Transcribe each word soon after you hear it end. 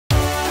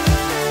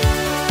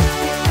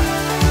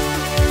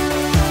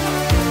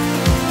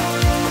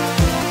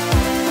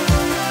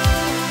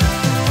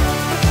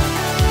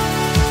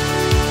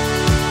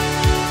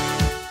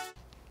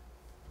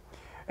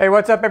Hey,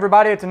 what's up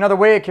everybody? It's another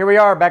week. Here we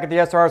are back at the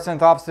SR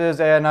Synth offices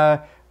and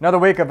another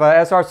week of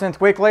SR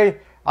Synth Weekly.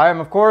 I am,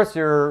 of course,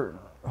 your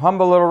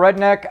humble little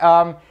redneck.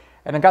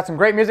 And I got some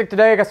great music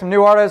today. Got some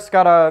new artists.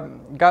 Got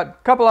a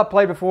couple I've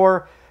played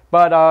before,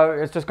 but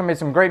it's just going to be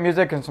some great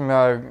music and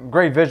some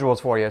great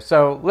visuals for you.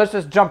 So let's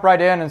just jump right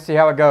in and see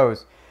how it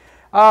goes.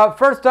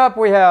 First up,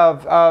 we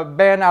have a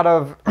band out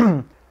of...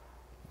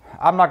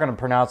 I'm not going to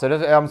pronounce it.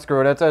 I'm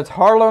screwed. It's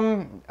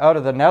Haarlem out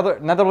of the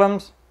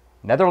Netherlands.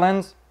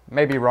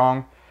 Maybe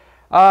wrong.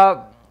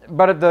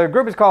 But the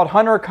group is called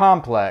Hunter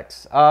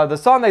Complex. The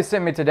song they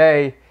sent me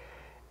today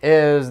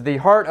is The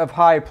Heart of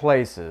High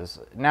Places.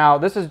 Now,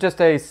 this is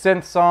just a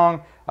synth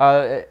song.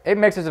 It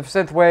mixes of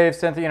synthwave,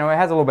 synth, it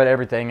has a little bit of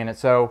everything in it.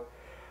 So,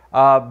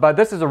 but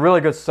this is a really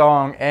good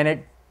song, and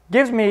it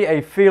gives me a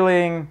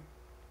feeling...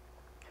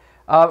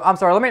 I'm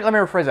sorry, let me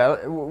rephrase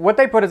that. What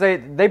they put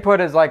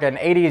is like an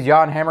 80s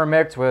Jan Hammer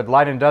mix with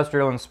light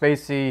industrial and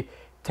spacey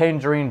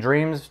Tangerine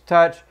Dreams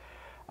touch.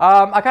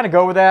 I kind of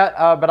go with that,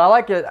 but I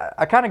like it.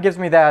 It kind of gives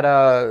me that,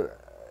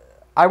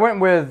 I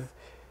went with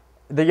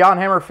the Jan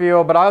Hammer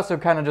feel, but I also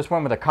kind of just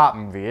went with a cop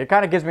movie. It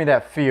kind of gives me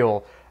that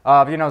feel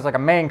of, it's like a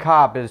main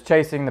cop is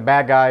chasing the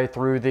bad guy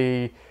through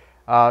the,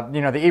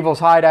 the evil's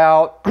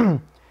hideout,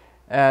 and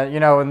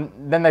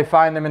then they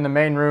find them in the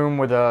main room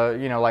with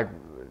a,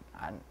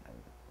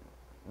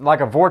 like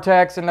a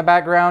vortex in the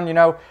background,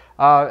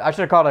 I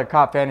should have called it a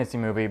cop fantasy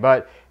movie,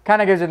 but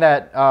kind of gives you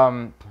that,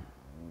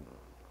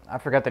 I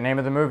forgot the name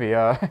of the movie.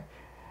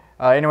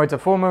 Anyway, it's a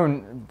full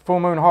moon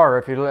horror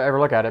if you ever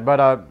look at it.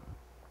 But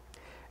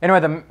anyway,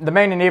 the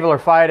main and evil are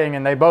fighting,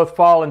 and they both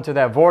fall into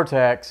that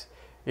vortex,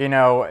 and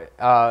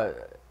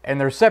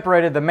they're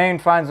separated. The main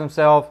finds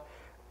himself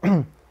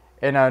in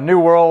a new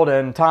world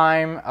and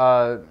time,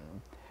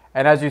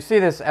 and as you see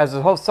this, as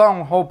the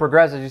whole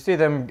progresses, you see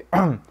them,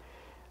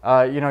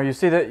 you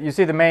see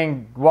the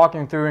main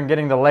walking through and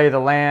getting the lay of the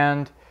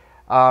land.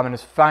 And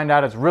find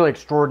out it's really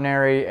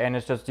extraordinary, and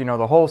it's just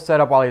the whole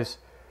setup while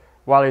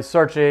he's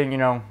searching,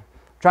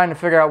 trying to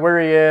figure out where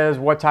he is,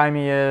 what time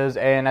he is,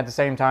 and at the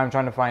same time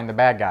trying to find the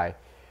bad guy.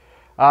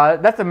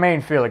 That's the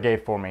main feel it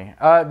gave for me.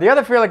 The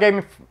other feel it gave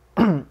me,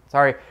 the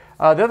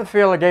other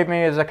feel it gave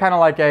me is kind of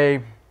like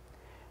the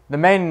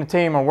main and the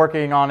team are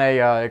working on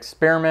a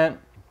experiment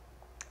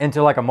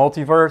into like a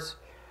multiverse.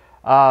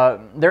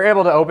 They're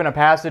able to open a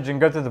passage and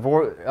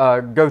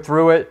go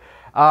through it.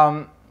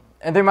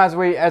 And then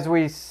as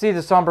we see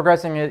the song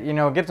progressing,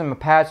 it gives them a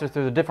passage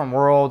through the different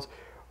worlds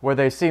where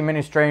they see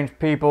many strange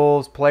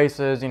peoples,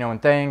 places,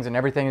 and things, and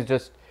everything is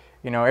just,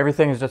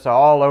 everything is just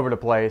all over the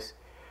place.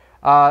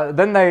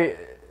 Then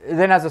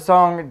as the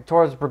song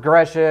towards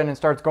progression and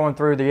starts going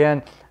through the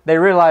end, they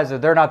realize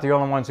that they're not the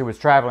only ones who was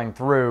traveling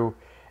through,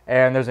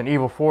 and there's an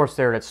evil force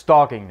there that's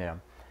stalking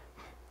them.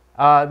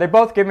 They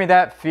both give me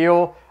that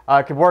feel.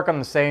 Could work on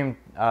the same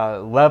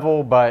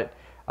level, but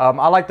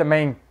I like the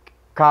main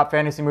cop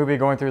fantasy movie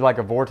going through like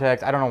a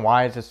vortex. I don't know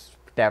why, it's just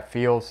that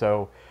feel.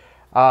 So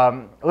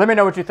let me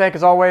know what you think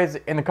as always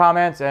in the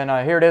comments, and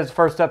here it is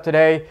first up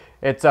today.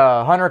 It's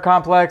Hunter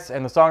Complex,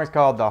 and the song is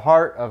called The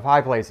Heart of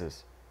High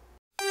Places.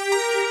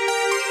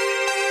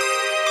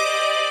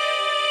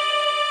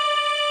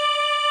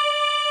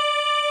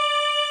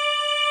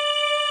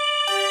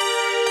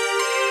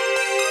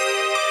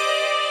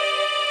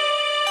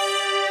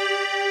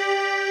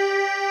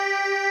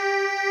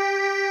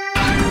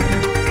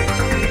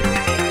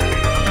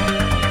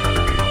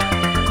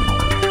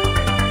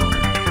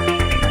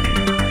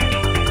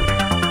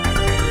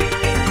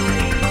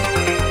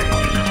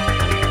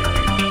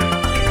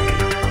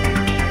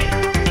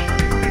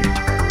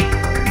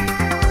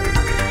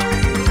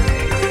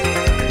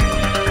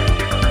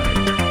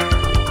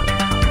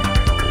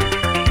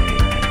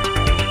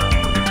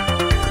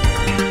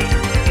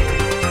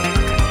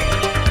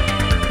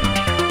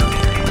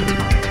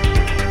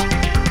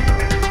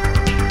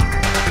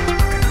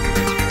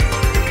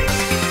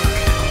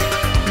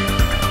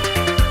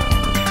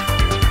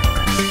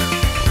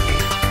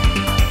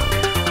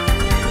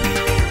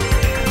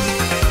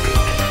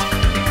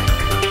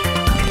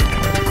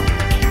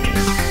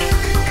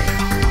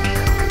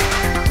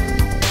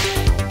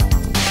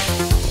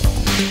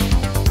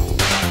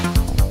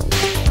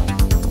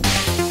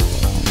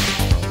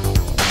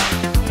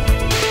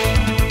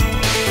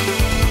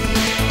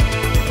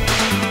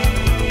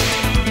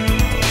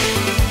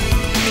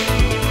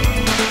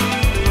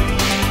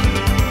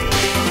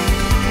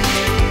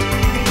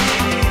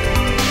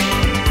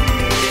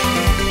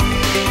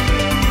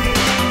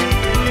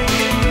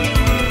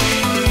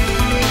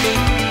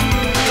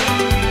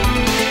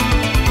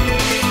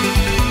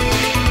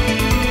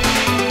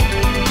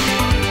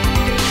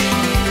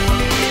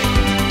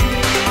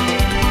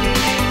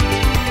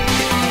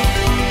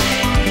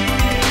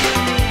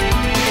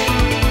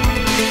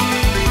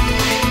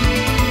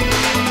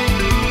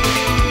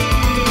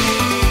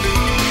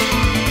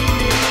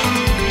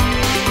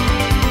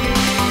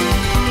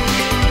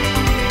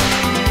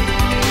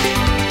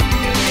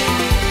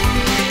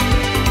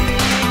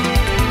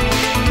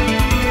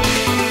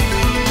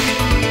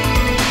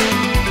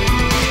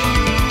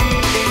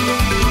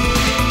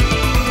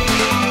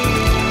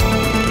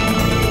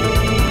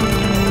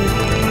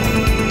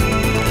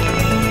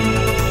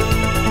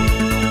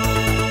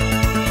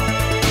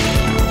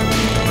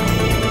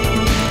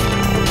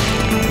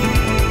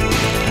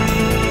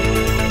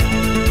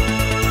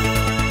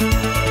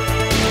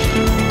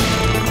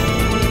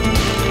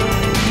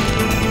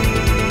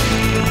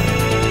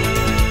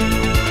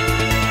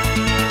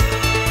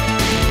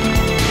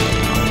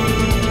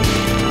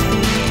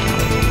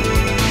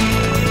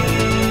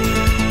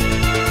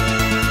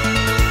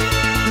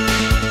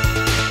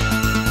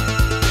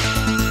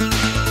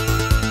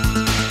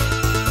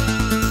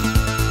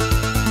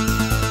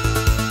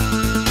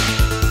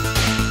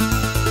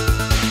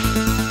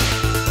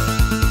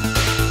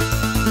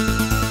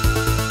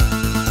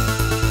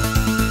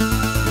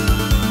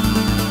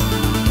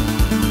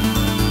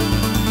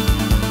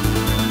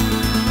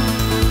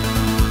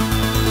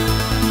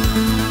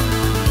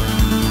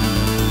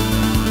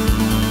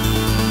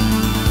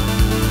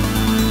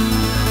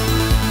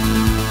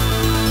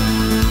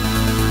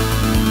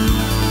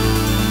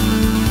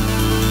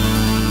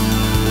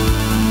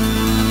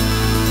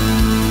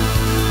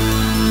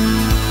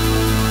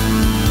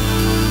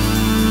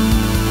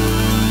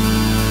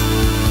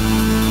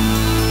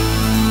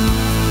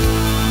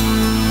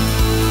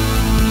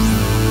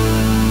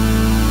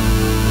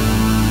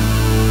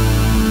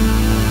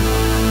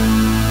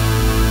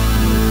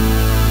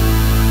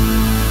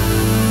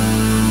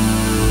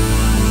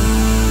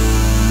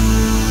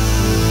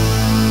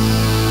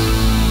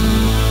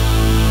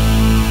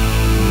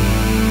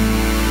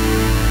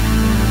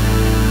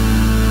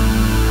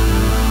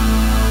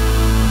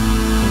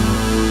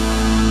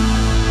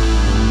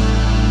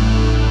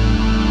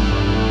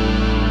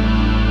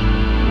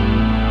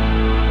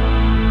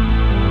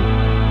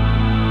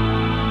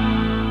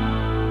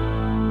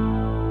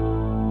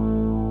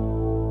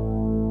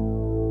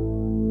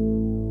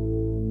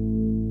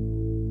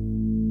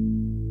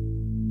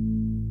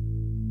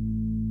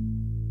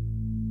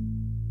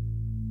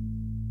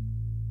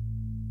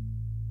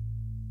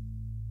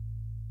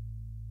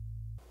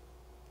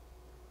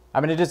 I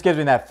mean, it just gives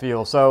me that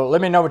feel. So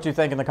let me know what you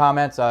think in the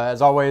comments.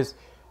 As always,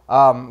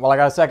 while I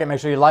got a second, make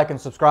sure you like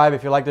and subscribe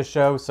if you like this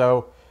show.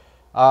 So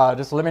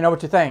just let me know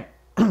what you think.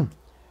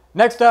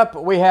 Next up,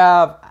 we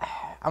have,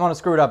 I'm going to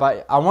screw it up.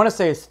 I want to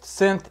say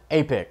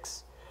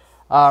Synthapexx.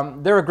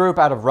 They're a group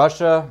out of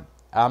Russia.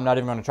 I'm not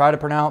even going to try to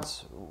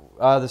pronounce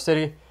the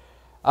city.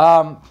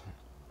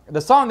 The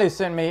song they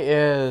sent me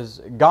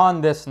is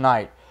Gone This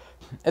Night.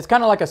 It's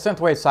kind of like a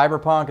synthwave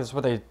cyberpunk is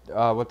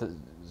what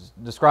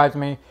describes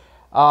me.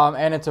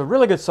 And it's a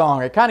really good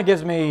song. It kind of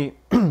gives me,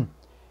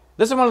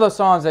 this is one of those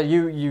songs that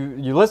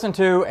you listen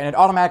to and it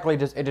automatically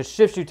just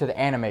shifts you to the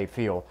anime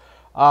feel.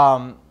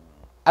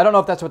 I don't know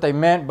if that's what they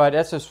meant, but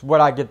that's just what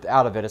I get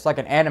out of it. It's like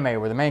an anime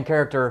where the main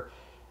character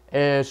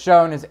is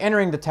shown as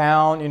entering the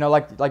town, you know,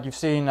 like you've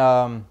seen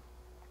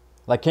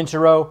like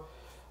Kenshiro,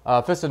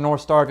 Fist of the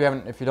North Star,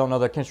 if you don't know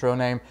the Kenshiro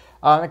name.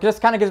 It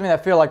just kind of gives me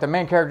that feel like the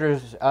main character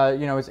is,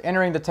 you know, is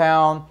entering the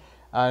town.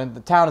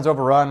 The town is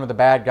overrun with the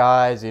bad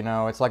guys, you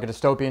know, it's like a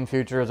dystopian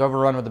future. It's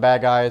overrun with the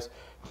bad guys,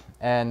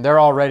 and they're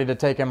all ready to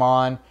take him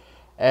on.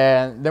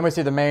 And then we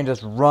see the main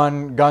just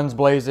run, guns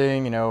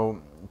blazing, you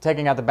know,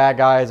 taking out the bad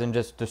guys and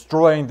just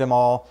destroying them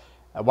all,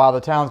 while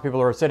the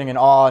townspeople are sitting in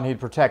awe and he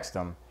protects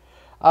them.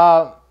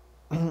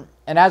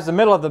 And as the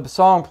middle of the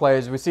song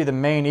plays, we see the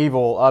main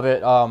evil of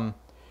it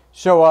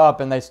show up,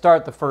 and they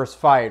start the first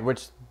fight,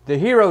 which the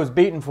hero is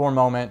beaten for a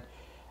moment,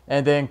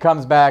 and then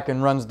comes back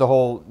and runs the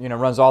whole, you know,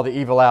 runs all the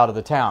evil out of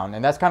the town.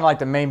 And that's kind of like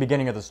the main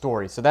beginning of the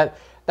story. So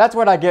that's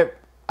what I get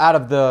out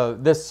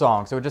of this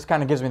song. So it just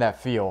kind of gives me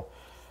that feel.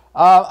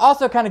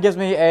 Also kind of gives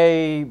me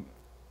a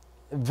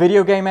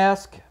video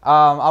game-esque.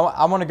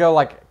 I want to go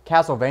like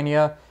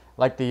Castlevania,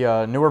 like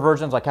the newer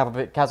versions, like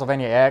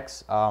Castlevania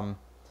X.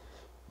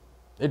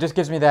 It just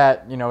gives me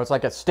that, you know, it's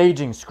like a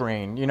staging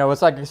screen. You know,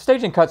 it's like a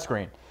staging cut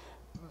screen.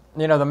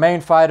 You know, the main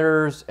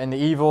fighters and the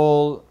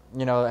evil,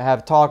 you know,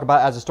 have talk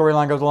about as the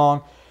storyline goes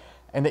along,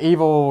 and the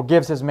evil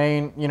gives his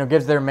main, you know,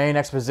 gives their main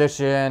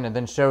exposition, and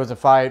then shows a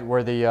fight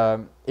where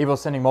the evil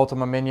is sending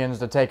multiple minions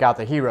to take out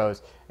the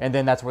heroes, and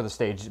then that's where the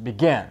stage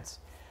begins.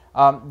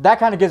 That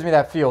kind of gives me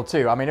that feel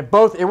too. I mean, it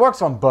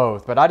works on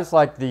both, but I just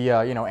like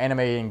the you know, anime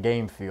and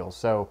game feel.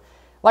 So,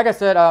 like I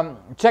said,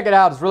 check it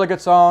out. It's a really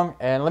good song,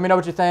 and let me know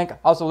what you think.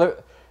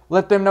 Also,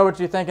 let them know what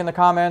you think in the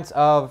comments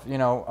of, you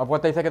know, of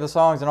what they think of the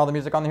songs and all the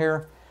music on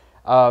here.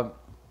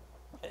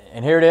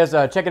 And here it is.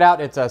 Check it out.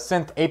 It's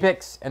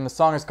Synthapexx, and the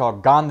song is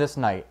called Gone This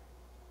Night.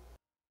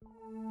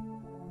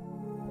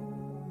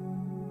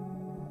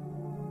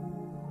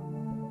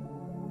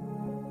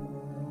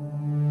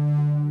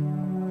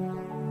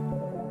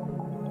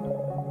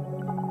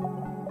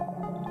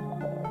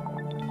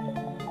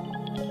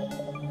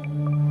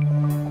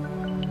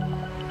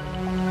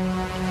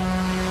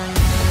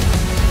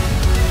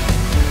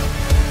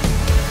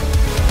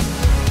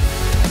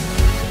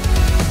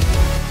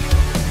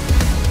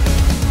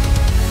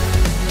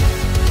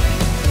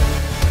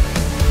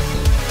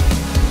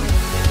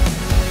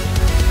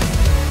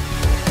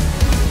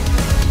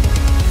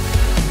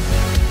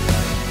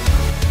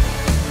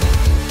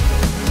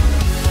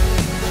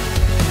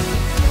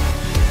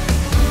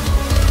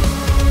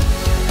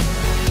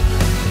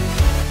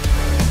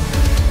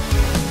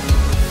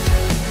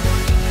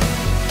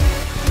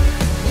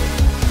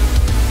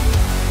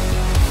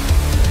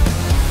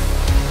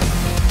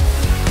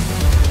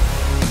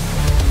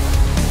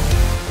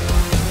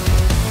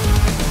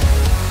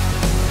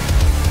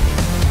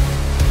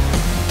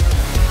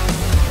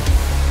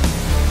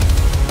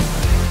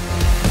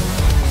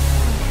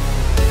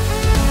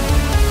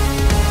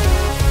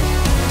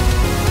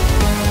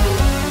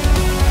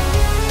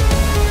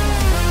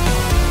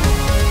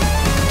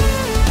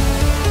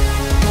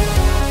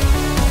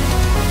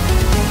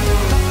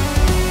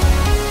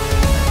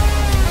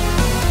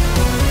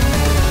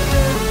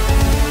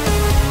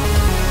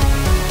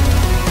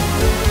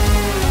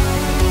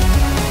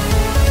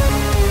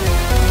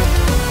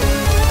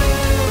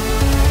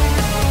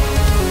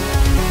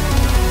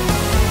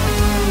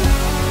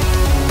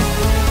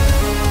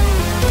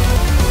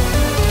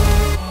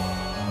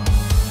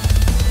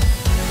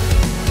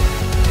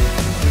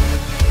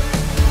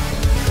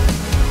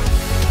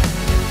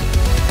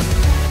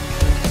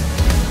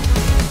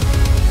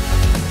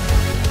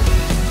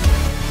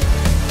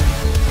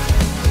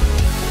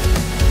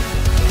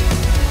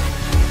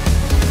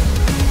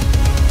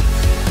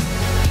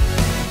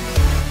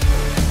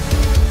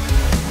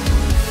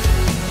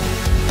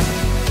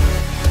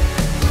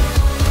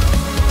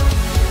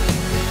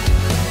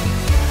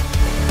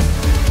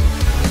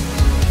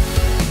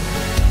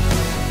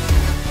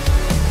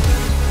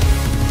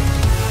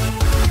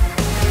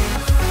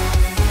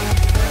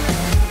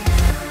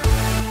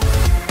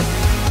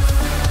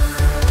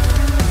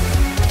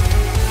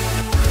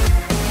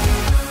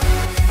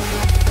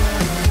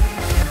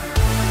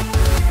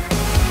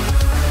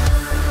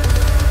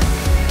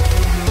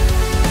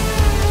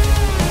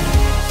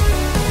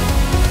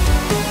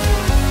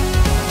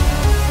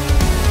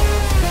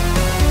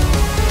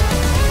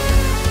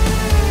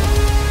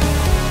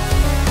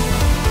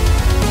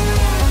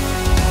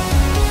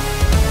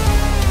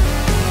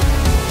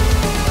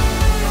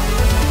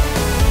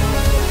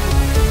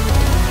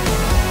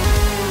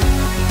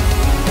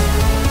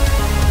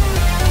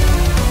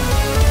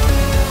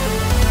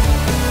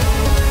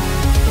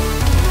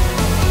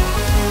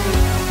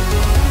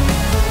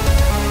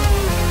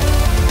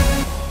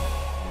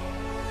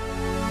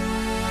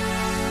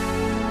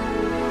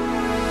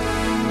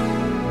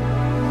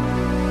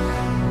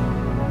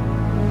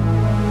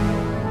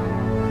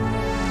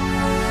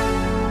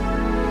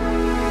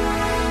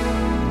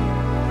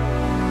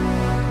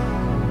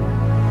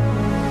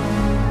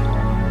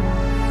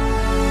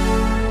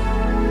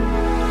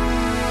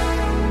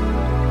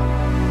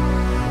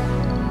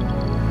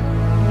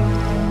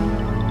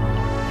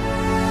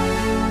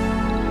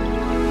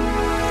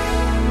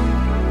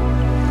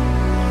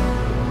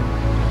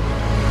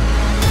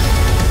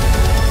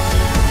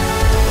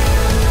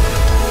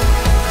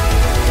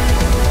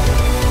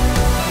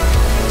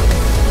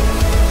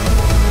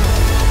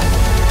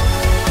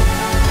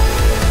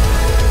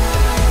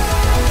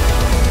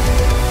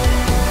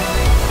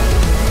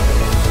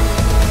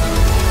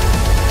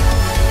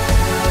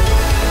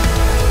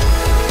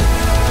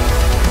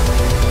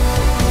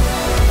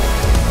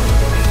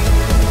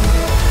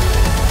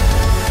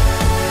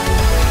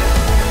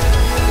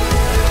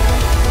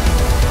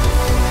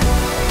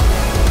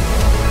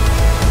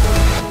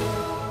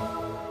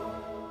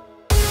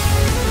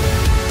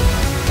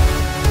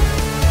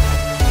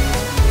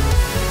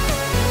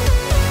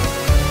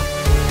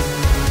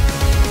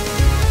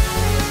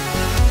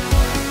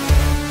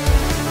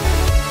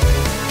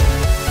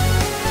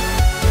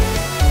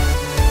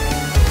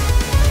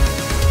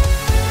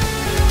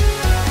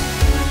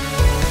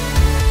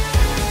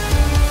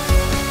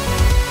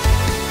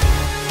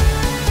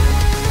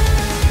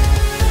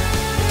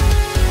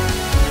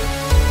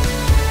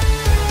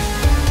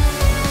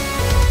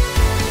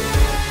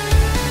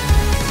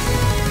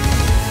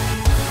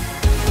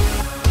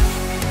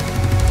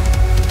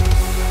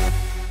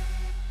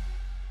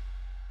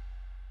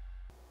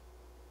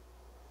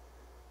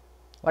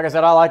 like I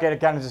said, I like it.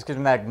 It kind of just gives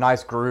me that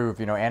nice groove,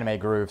 you know, anime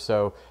groove.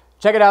 So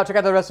check it out. Check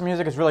out the rest of the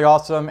music. It's really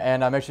awesome.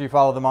 And make sure you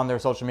follow them on their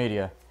social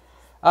media.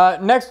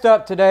 Next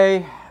up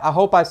today, I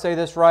hope I say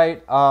this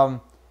right.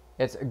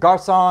 It's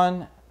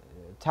Garcon,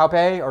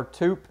 Taupe, or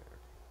Taupe.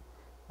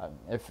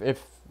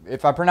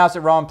 If I pronounce it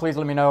wrong, please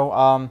let me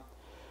know.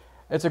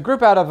 It's a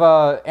group out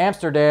of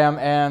Amsterdam,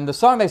 and the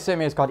song they sent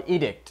me is called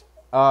Edict.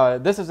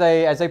 This is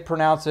as they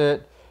pronounce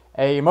it,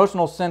 a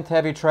emotional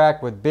synth-heavy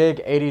track with big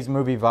 80s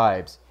movie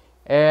vibes.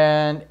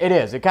 And it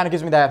is. It kind of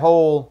gives me that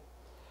whole...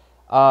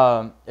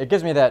 it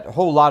gives me that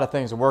whole lot of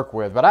things to work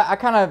with. But I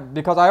kind of...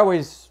 Because I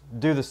always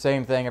do the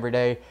same thing every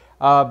day.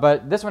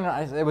 But this one,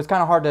 it was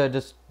kind of hard to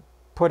just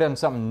put in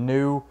something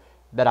new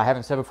that I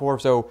haven't said before.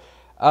 So,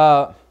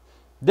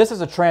 this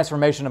is a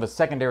transformation of a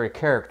secondary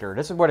character.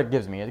 This is what it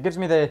gives me. It gives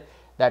me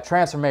that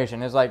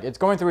transformation. It's like it's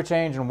going through a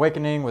change and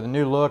awakening with a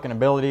new look and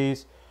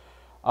abilities.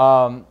 You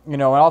know,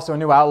 and also a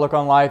new outlook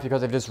on life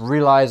because they've just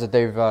realized that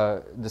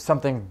there's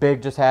something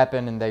big just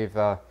happened and they've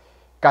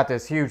got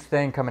this huge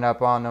thing coming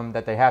up on them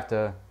that they have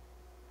to,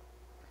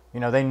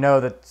 you know, they know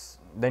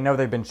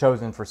they've been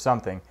chosen for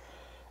something.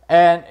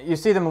 And you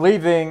see them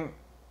leaving,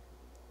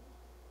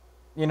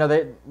 you know,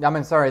 they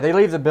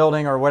leave the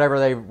building or wherever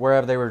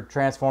they were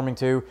transforming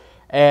to,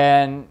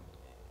 and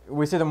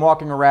we see them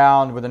walking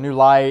around with a new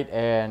light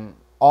and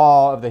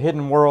awe of the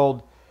hidden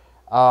world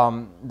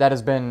that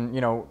has been,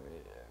 you know,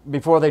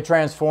 before they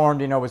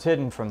transformed, you know, was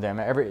hidden from them.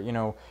 You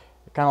know,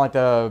 kind of like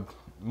the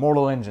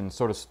mortal engine,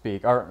 so to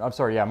speak. Or, I'm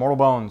sorry, yeah, mortal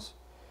bones.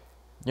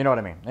 You know what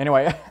I mean.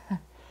 Anyway,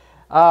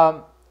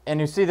 and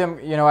you see them,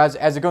 you know, as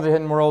they go to the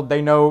hidden world,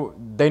 they know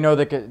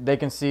they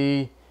can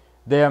see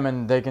them,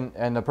 and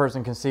the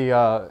person can see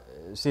the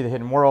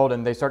hidden world,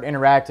 and they start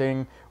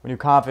interacting with new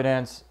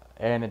confidence,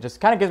 and it just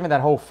kind of gives me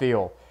that whole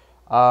feel.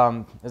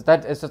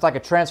 It's just like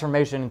a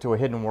transformation into a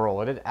hidden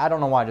world. I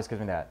don't know why it just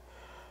gives me that.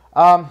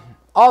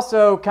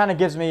 Also, kind of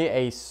gives me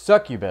a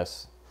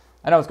succubus.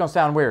 I know it's going to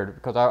sound weird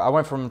because I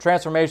went from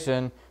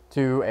transformation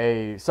to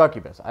a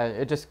succubus.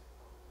 It just,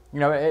 you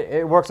know,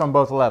 it works on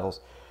both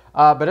levels.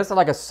 But it's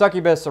like a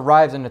succubus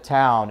arrives into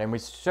town, and we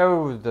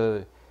show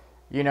the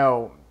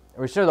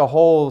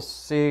whole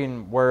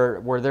scene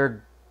where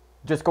they're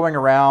just going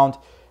around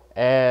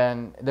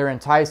and they're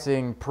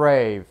enticing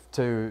prey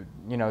to,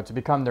 you know, to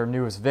become their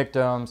newest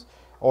victims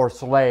or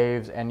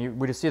slaves, and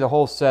we just see the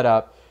whole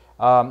setup.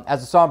 As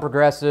the song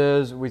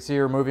progresses, we see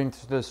her moving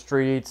through the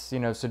streets, you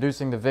know,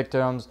 seducing the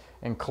victims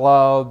in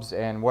clubs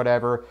and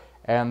whatever,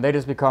 and they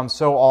just become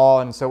so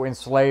awed and so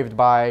enslaved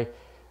by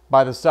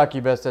the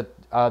succubus that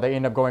they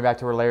end up going back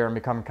to her lair and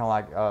becoming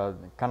kind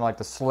of like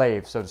the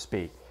slave, so to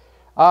speak.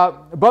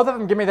 Both of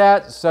them give me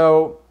that,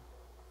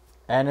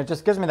 and it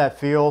just gives me that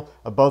feel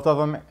of both of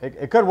them.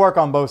 It could work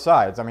on both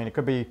sides. I mean, it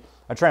could be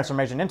a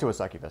transformation into a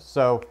succubus.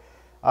 So,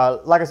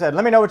 like I said,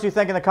 let me know what you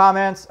think in the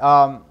comments.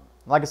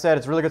 Like I said,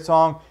 it's a really good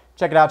song.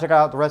 Check it out. Check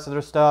out the rest of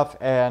their stuff,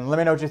 and let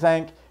me know what you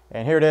think.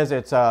 And here it is.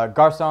 It's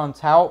Garcon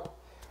Taupe,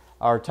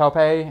 or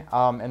Taupe,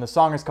 and the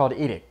song is called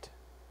Edict.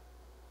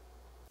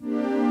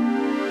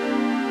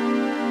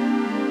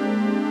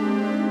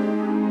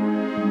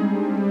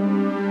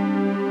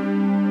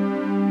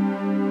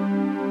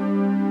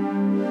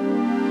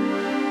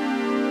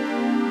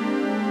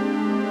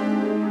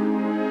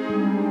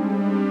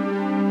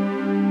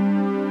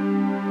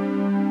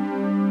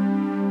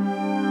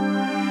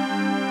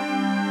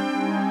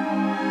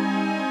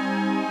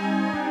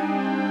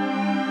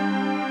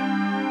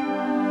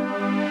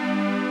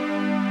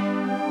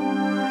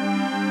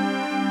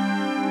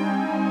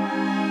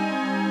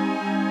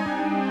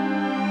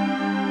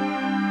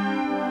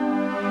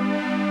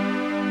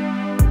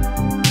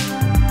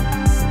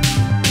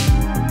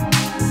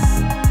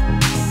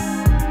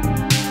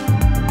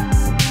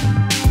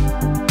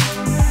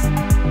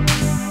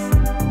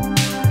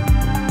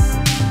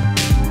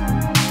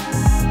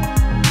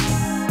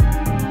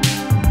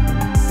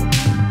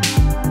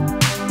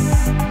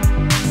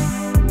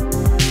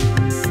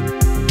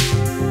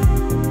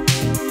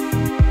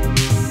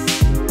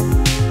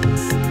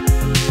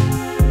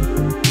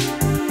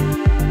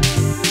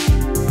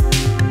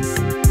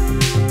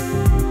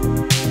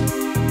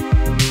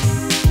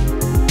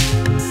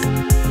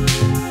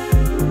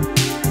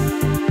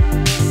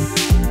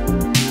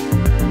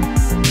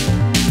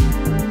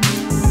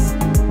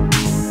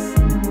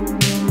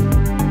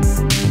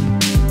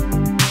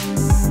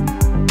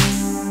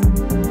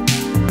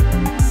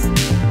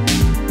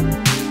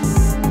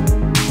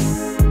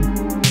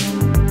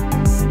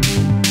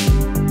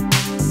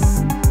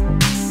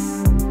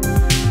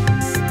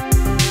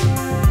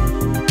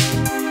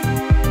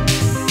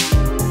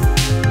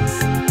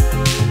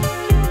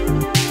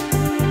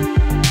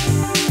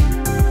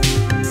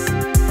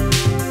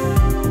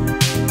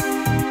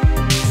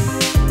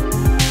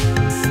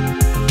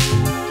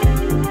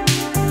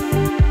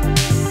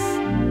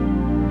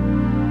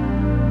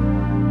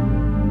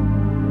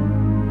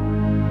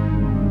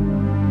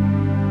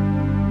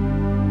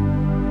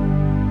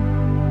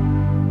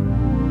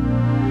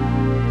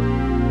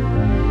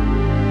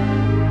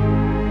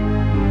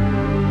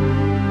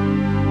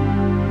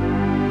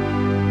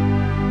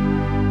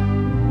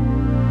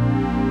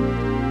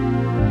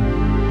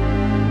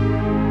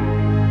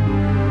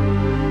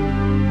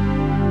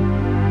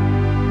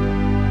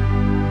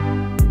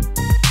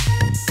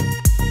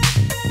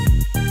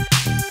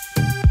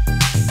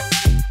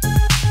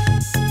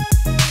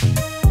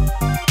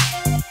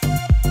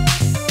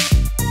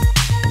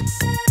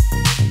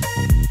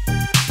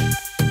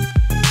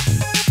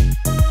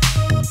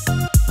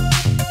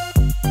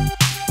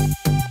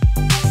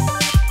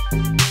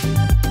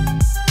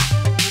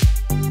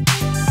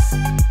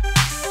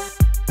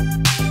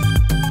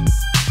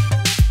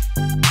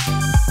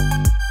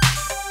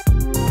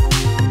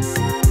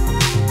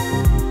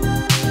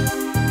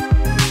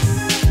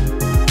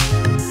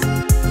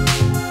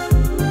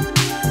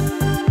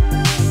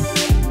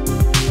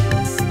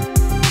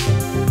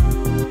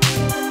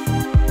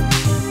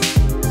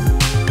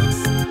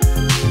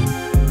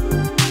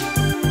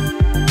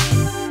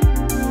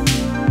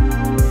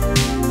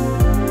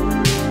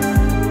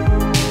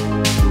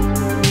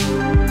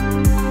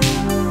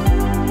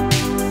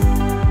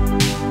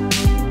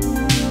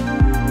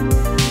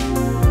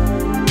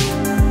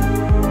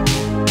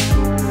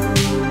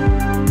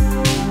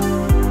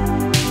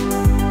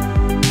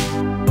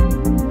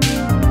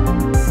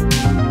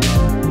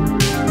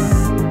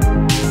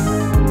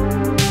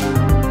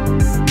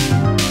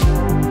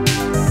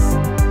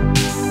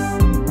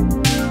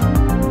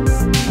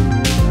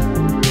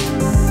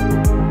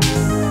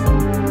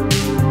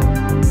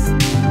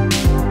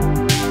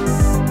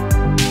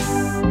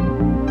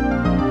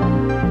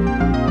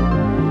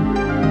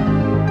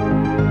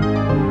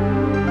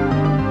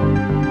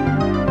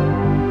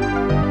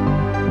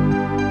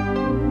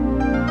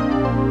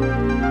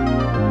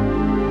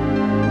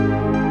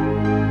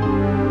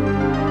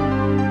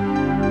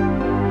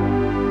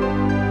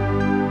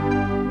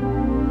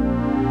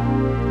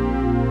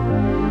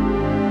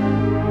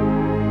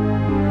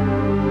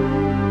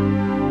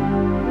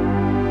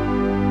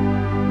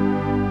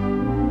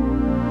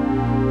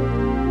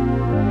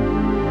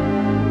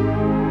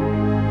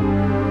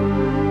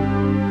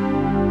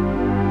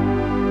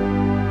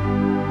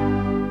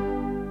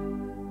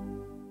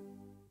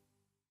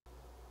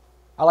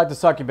 I like the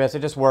succubus. It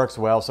just works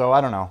well, so I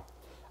don't know.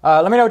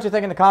 Let me know what you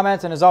think in the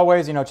comments, and as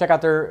always, you know, check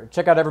out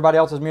everybody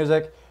else's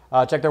music.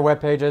 Check their web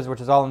pages, which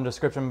is all in the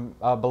description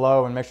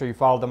below, and make sure you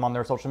follow them on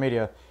their social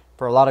media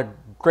for a lot of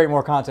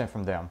more content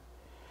from them.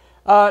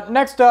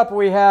 Next up,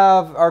 we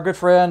have our good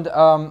friend,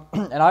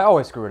 and I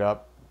always screw it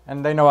up,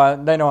 and they know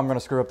I'm going to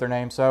screw up their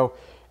name. So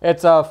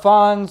it's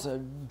Fonz,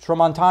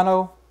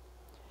 Tramontano,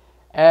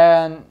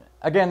 and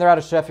again, they're out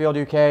of Sheffield,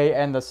 UK,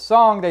 and the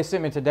song they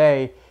sent me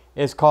today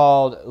is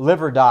called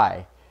 "Live or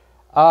Die."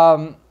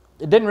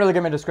 It didn't really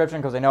give me a description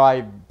because they know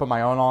I put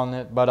my own on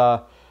it,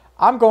 but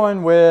I'm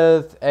going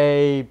with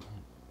a,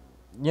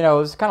 you know,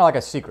 it's kind of like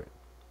a secret.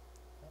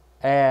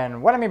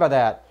 And what I mean by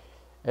that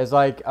is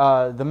like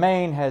the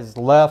main has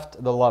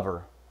left the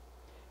lover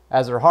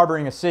as they're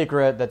harboring a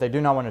secret that they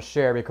do not want to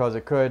share because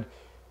it could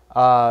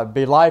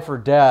be life or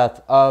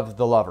death of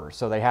the lover,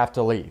 so they have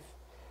to leave.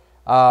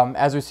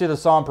 As we see the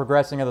song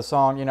progressing of the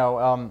song, you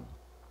know,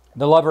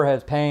 the lover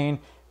has pain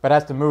but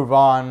has to move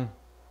on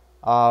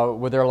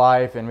with their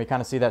life, and we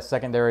kind of see that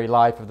secondary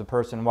life of the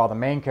person while the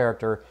main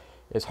character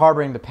is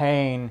harboring the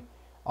pain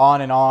on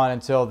and on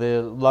until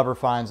the lover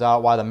finds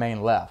out why the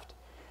main left.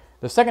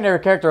 The secondary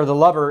character of the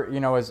lover,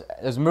 you know, is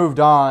moved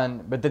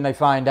on, but then they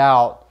find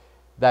out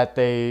that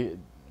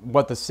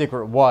what the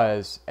secret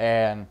was,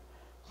 and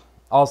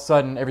all of a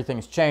sudden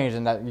everything's changed,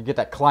 and that you get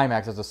that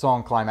climax as the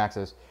song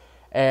climaxes,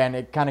 and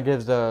it kind of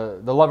gives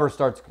the lover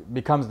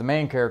becomes the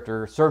main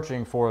character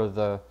searching for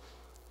the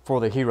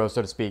hero,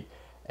 so to speak,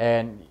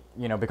 and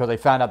you know, because they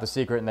found out the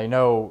secret and they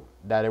know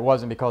that it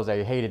wasn't because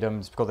they hated him,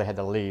 it's because they had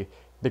to leave.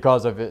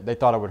 Because of it, they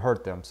thought it would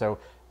hurt them. So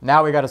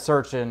now we got a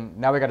search, and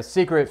now we got a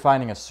secret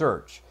finding a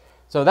search.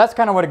 So that's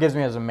kind of what it gives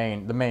me as the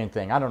main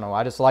thing. I don't know.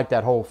 I just like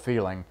that whole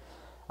feeling.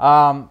 It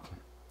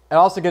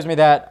also gives me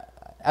that,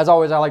 as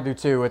always, I like to do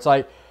too. It's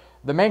like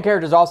the main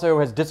character also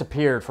has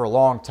disappeared for a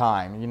long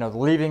time. You know,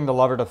 leaving the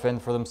lover to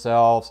fend for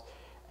themselves,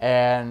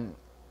 and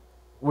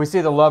we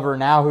see the lover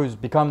now, who's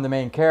become the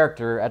main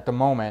character at the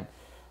moment,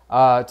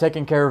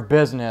 taking care of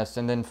business,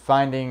 and then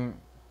finding,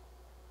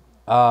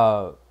 you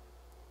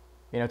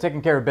know,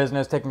 taking care of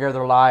business, taking care of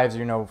their lives,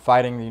 you know,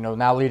 fighting, you know,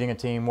 now leading a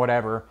team,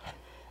 whatever.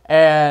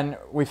 And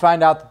we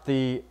find out that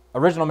the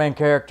original main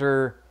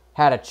character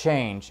had a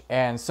change,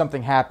 and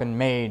something happened,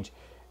 Mage,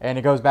 and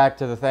it goes back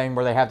to the thing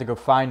where they have to go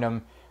find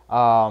them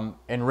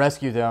and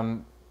rescue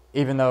them,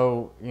 even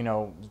though, you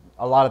know,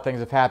 a lot of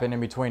things have happened in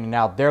between, and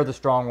now they're the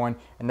strong one,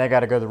 and they got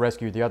to go to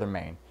rescue the other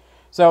main.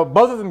 So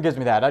both of them gives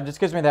me that. It just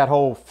gives me that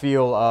whole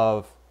feel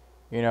of,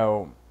 you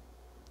know,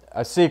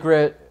 a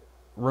secret,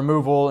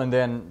 removal, and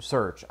then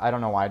search. I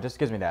don't know why. It just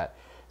gives me that.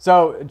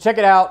 So check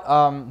it out.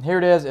 Here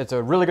it is. It's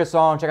a really good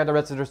song. Check out the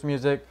rest of this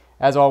music,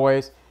 as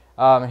always.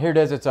 Here it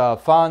is. It's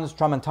Fonz,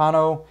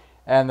 Tramontano,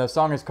 and the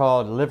song is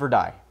called "Live or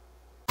Die."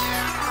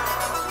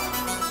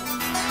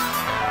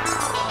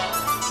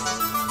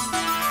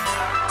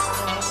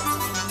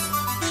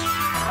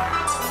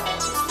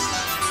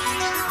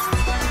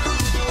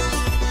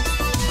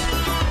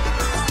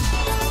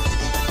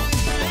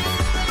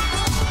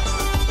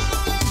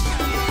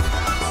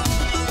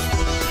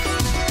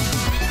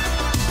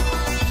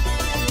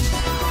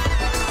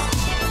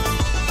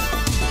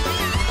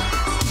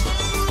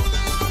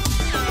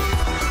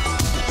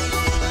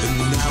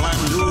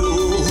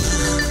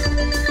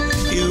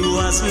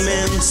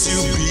 Meant to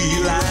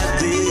be like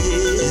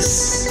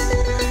this,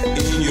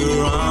 in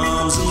your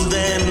arms, and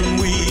then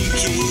we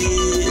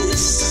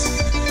kissed.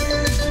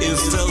 It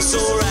felt so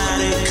right,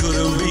 it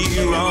couldn't be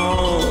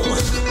wrong,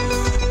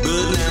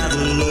 but now the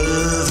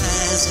love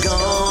has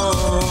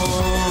gone.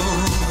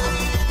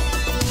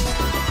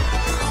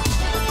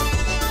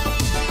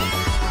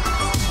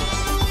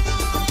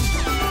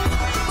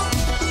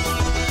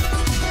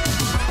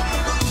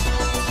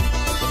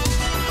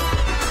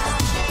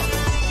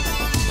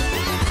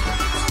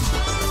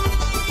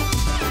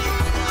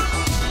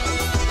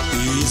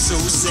 It's so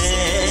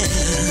sad,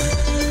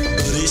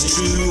 but it's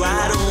true.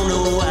 I don't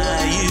know why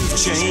you've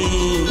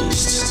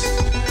changed,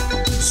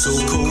 so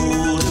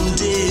cold and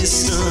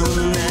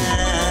distant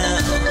now.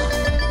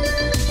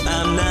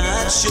 I'm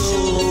not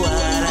sure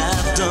what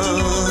I've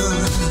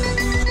done,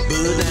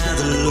 but now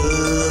the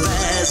love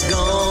has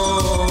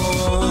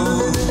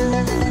gone.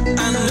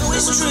 I know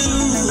it's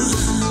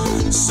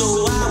true, so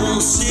I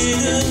won't sit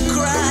and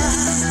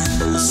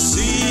cry,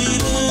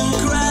 sit and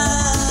cry.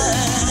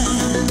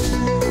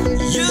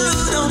 You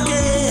don't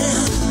care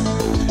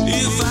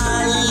if I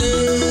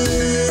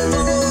live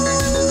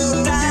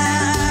or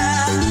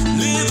die,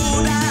 live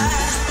or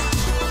die.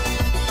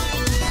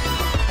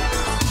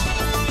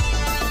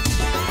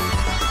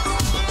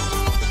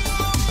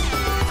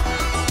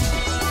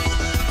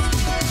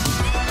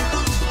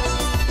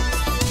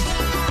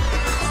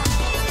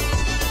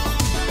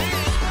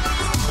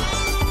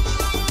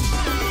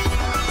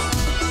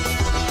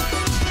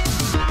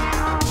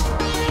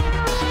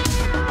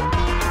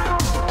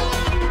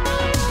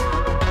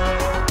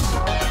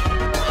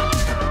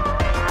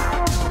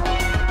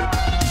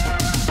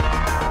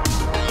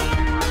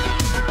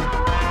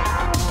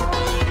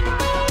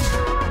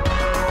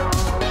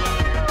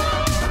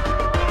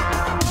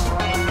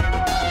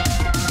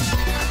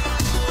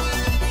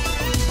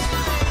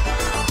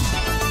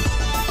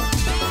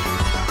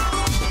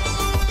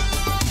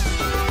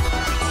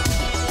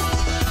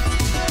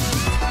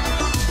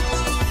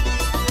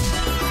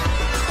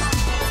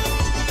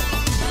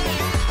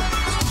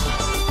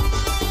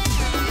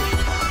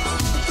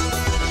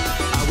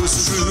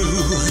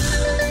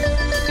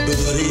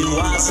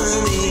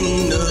 wasn't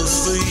enough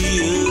for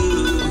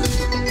you.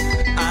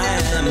 I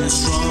am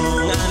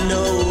strong, I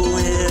know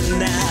it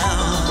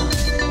now.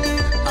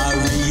 I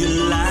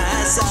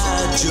realize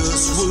I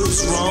just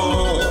was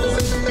wrong.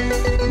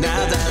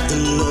 Now that the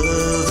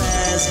love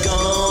has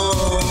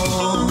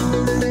gone,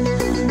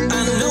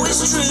 I know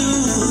it's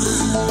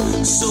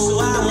true, so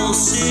I won't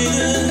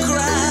sit and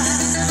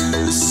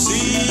cry,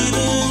 sit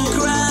and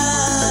cry.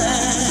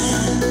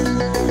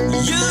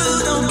 You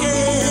don't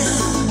care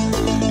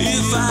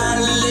if I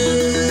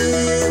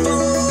live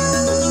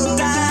or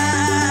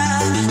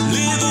die,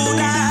 live or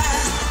die,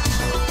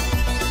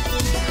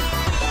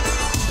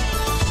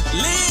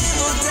 live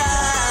or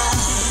die,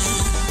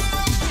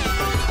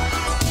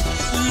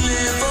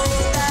 live or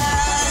die,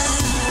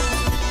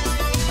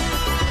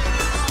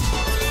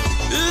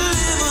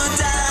 live or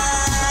die,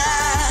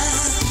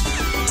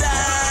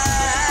 die.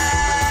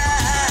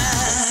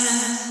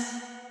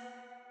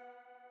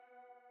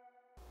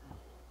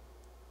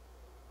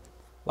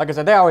 Like I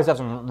said, they always have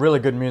some really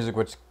good music,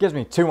 which gives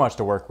me too much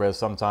to work with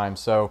sometimes.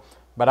 So,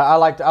 but I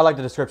like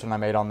the description I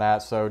made on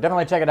that. So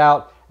definitely check it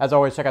out. As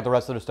always, check out the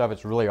rest of their stuff.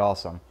 It's really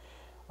awesome.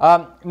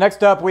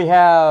 Next up, we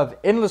have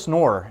Endless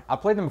Noir. I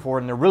played them before,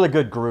 and they're a really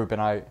good group, and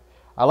I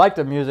like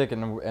the music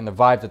and the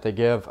vibes that they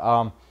give.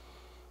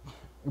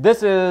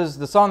 This is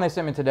the song they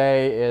sent me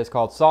today is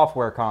called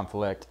Software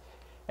Conflict,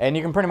 and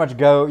you can pretty much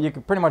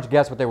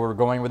guess what they were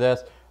going with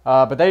this.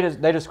 But they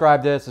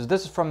described this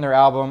is from their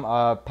album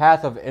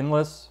Path of the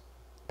Endless.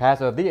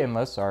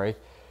 Sorry.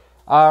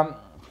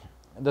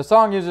 The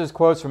song uses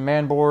quotes from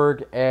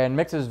Manborg and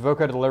mixes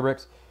vocal to the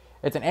lyrics.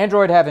 It's an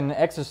android having an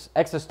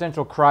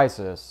existential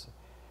crisis.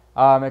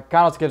 It kind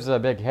of gives it a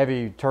big,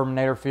 heavy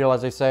Terminator feel,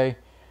 as they say.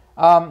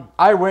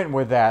 I went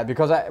with that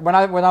because when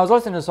I was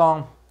listening to the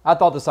song, I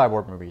thought the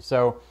Cyborg movie.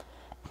 So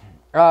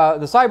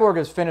the Cyborg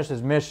has finished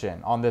his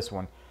mission on this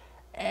one,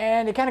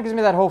 and it kind of gives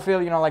me that whole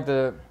feel, you know, like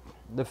the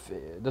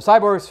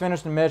Cyborg's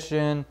finished the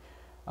mission.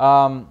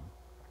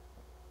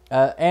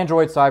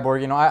 Android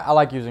Cyborg, you know, I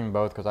like using them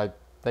both because I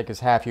think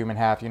it's half human,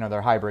 half, you know,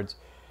 they're hybrids,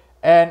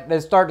 and they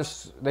start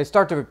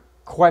to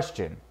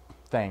question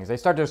things. They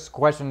start to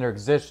question their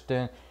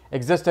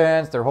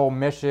existence, their whole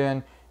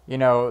mission. You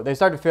know, they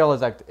start to feel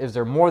as like, is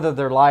there more to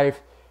their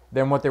life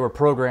than what they were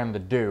programmed to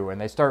do?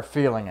 And they start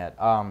feeling it.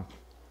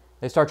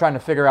 They start trying to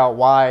figure out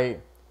why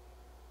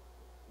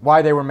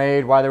they were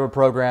made, why they were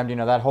programmed. You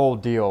know, that whole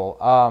deal.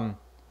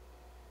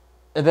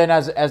 And then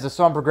as the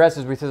song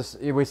progresses, we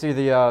see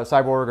the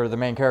cyborg, or the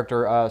main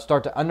character,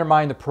 start to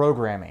undermine the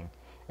programming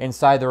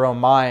inside their own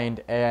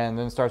mind, and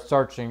then start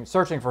searching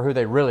for who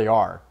they really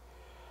are.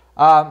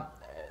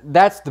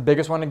 That's the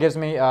biggest one it gives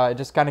me. It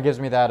just kind of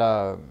gives me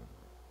that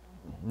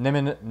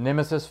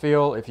Nemesis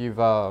feel. If you've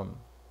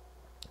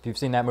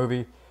seen that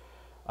movie,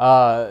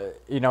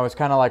 you know, it's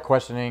kind of like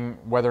questioning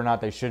whether or not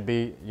they should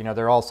be. You know,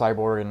 they're all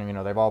cyborg, and you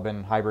know, they've all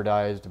been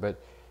hybridized,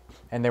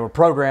 and they were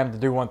programmed to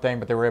do one thing,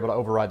 but they were able to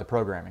override the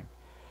programming.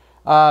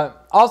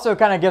 Also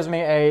kind of gives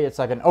me it's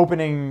like an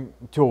opening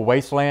to a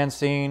wasteland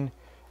scene,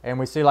 and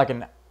we see like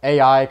an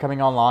AI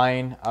coming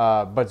online,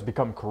 but it's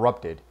become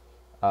corrupted.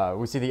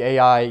 We see the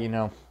AI, you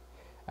know,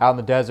 out in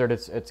the desert.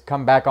 It's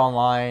come back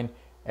online,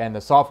 and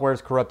the software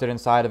is corrupted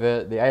inside of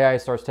it. The AI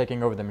starts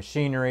taking over the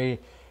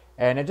machinery,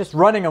 and it's just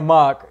running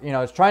amok. You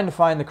know, it's trying to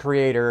find the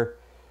creator,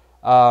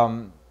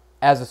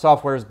 as the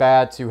software is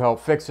bad, to help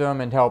fix them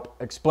and help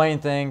explain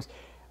things.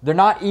 They're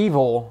not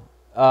evil.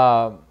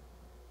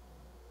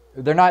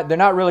 They're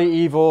not really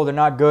evil. They're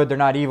not good. They're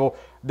not evil.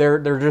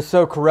 They're just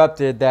so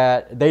corrupted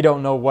that they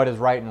don't know what is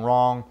right and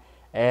wrong.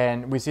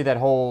 And we see that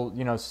whole,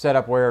 you know,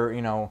 setup where,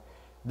 you know,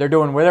 they're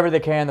doing whatever they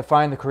can to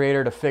find the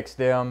creator, to fix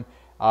them,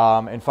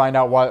 and find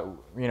out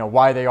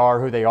why they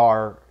are who they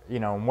are, you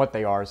know, and what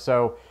they are.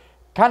 So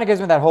kind of gives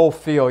me that whole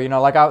feel, you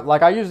know, like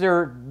I used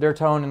their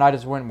tone, and I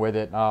just went with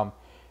it.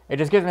 It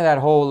just gives me that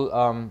whole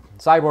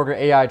cyborg or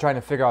AI trying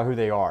to figure out who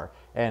they are,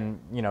 and,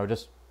 you know,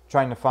 just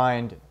trying to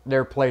find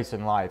their place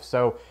in life.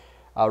 So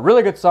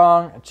really good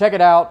song. Check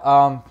it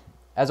out.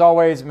 As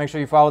always, make sure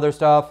you follow their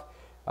stuff.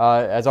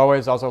 As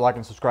always, also like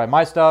and subscribe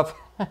my stuff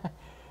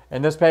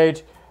in this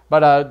page.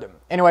 But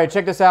anyway,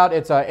 check this out.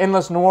 It's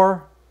Endless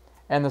Noir,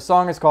 and the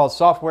song is called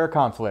Software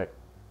Conflict.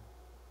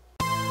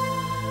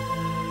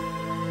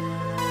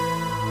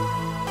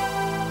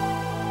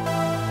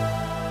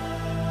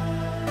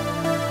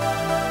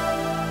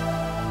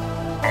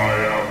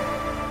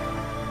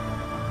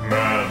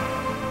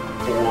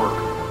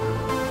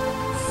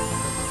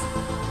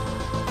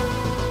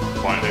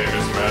 My name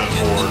is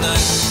Man-Borg.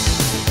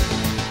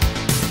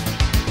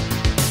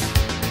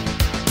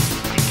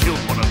 He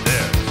killed one of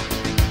theirs.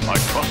 I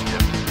trust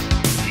him.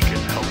 He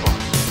can help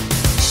us.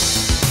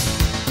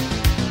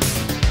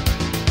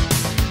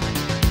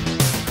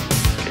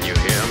 Can you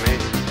hear me?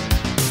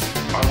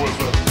 I was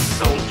a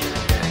soldier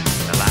in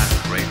the last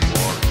great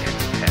war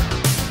against terror.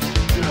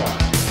 Yeah.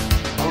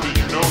 How did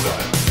you know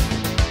that?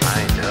 I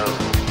know.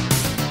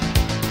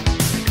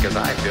 Because I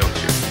built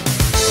you.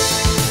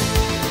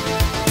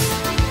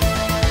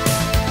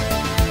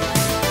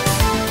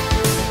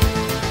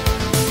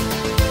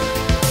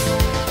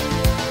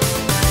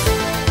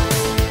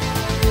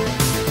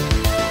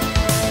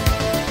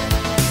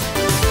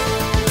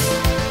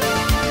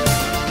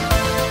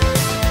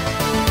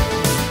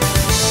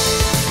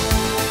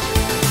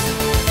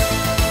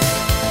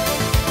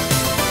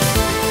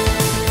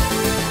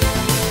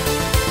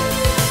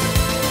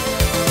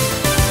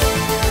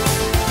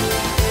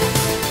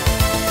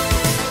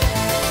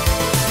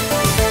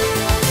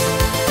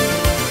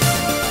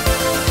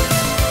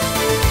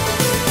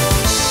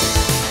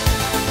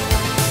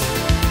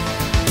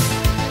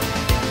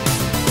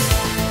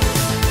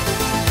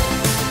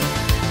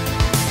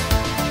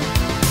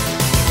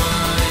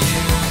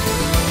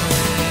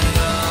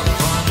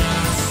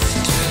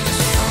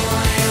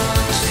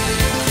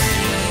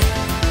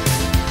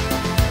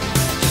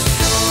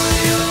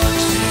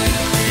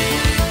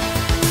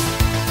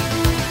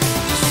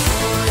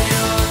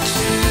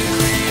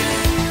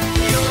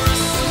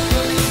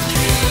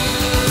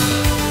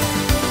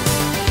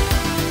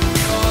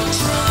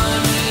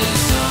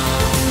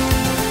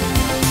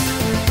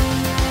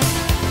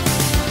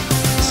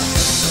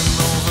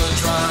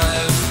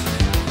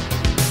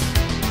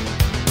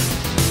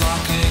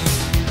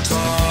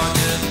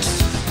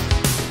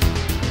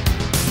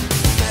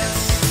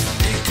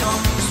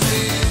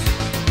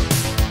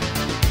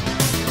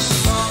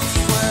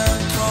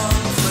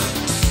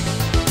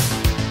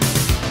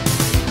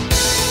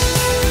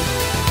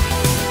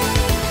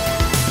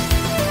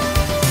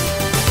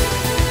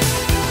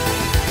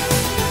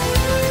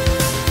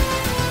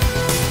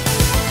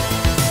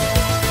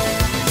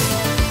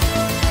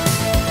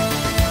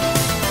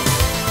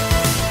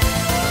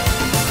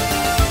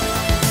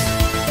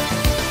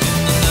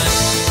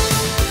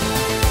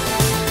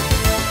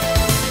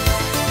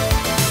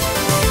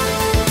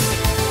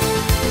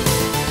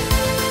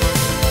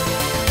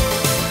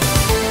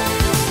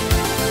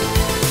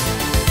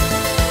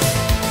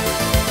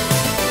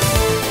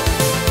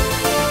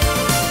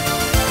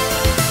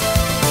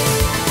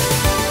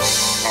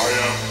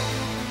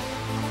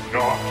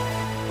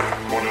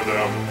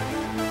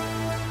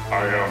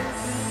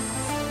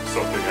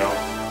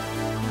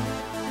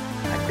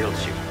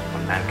 age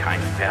when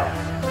mankind fell.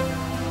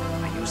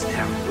 I used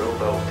their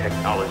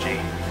robo-technology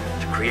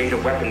to create a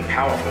weapon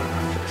powerful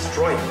enough to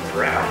destroy them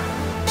forever.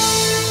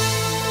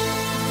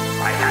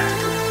 I had to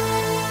do it.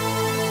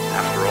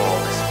 After all,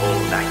 this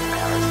whole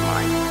nightmare is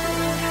mine.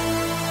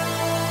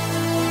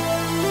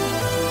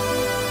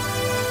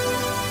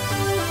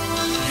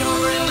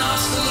 You're an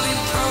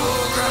obsolete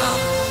program.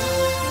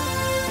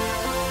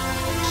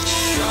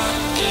 Shut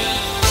it down.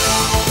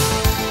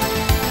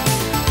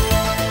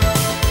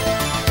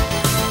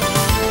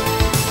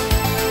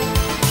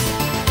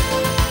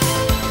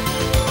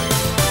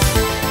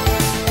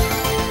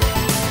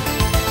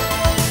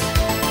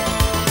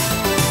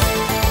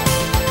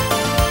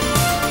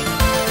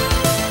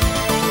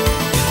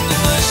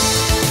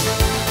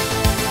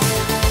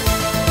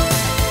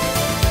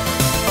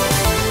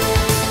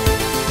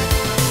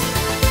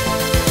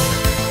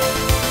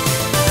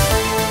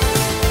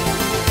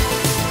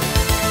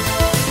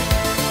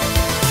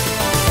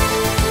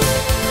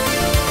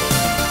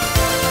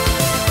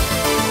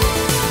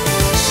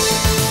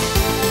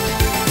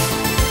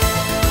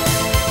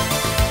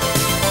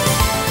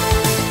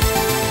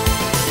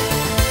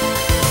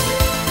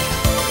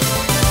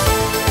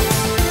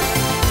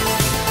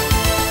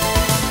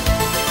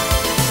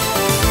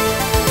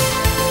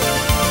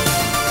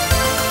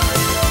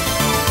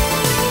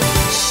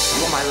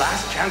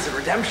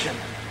 Redemption.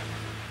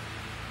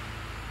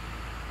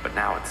 But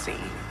now it seems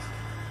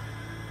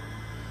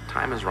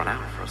time has run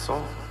out for us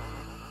all.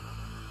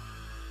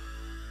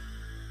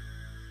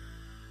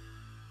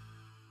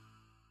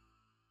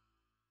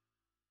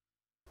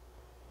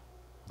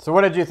 So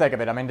what did you think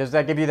of it? I mean, does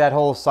that give you that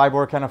whole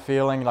cyborg kind of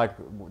feeling, like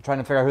trying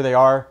to figure out who they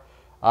are?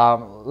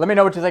 Let me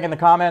know what you think in the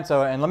comments,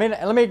 and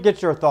let me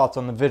get your thoughts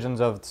on the visions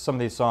of some of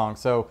these songs.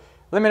 So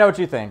let me know what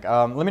you think.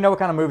 Let me know what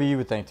kind of movie you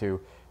would think too.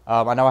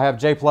 I know I have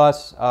J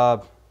Plus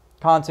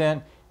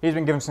content. He's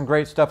been giving some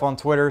great stuff on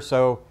Twitter,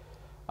 so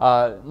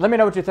let me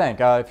know what you think.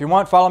 If you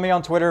want, follow me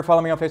on Twitter,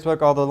 follow me on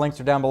Facebook. All the links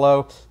are down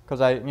below, because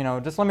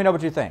just let me know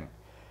what you think.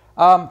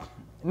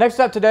 Next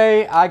up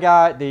today, I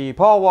got the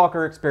Paul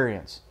Walker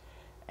Experience,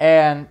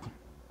 and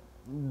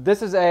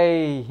this is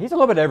he's a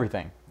little bit of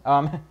everything.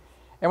 And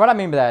what I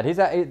mean by that,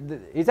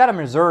 he's out of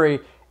Missouri,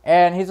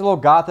 and he's a little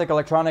gothic,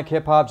 electronic,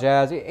 hip hop,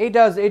 jazz. He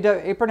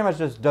pretty much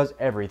just does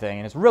everything,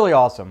 and it's really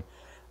awesome.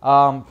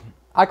 I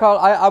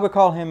would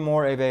call him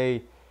more of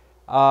a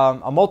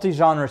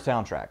multi-genre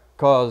soundtrack,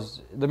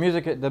 because the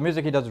music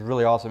he does is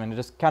really awesome, and it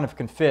just kind of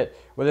can fit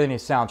with any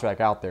soundtrack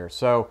out there.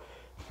 So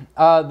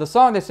the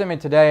song they sent me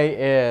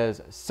today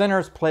is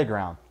Sinner's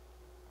Playground,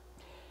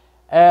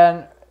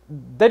 and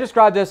they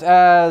describe this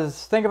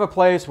as, think of a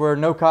place where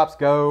no cops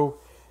go,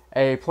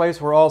 a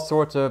place where all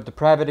sorts of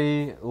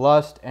depravity,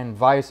 lust, and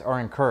vice are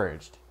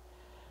encouraged.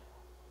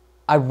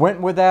 I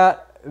went with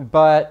that,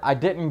 but I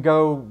didn't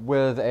go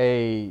with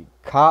a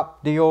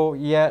cop deal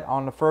yet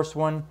on the first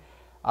one.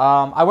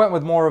 I went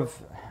with more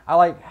of,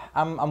 I'm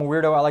a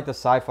weirdo, I like the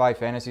sci-fi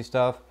fantasy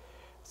stuff.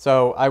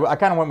 So I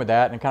kind of went with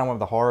that, and kind of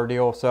went with the horror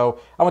deal. So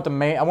I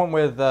went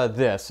with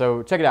this.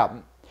 So check it out.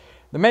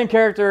 The main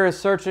character is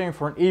searching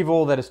for an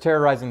evil that is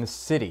terrorizing the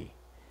city.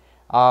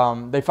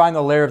 They find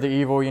the lair of the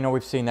evil.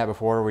 We've seen that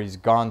before, where he's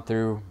gone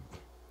through,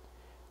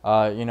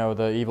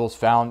 the evil's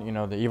found,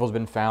 the evil's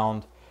been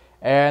found.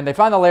 And they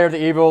find the lair of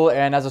the evil,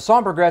 and as the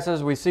song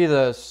progresses, we see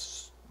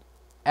as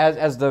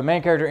the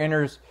main character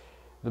enters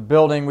the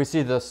building, we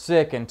see the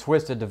sick and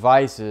twisted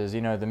devices,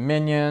 the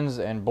minions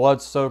and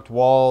blood-soaked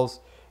walls,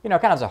 kind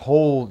of as a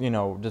whole,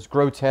 just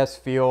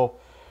grotesque feel.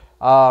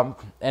 And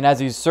as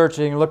he's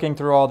searching, looking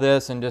through all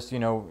this, and just,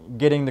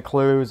 getting the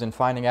clues and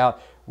finding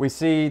out, we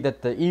see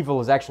that the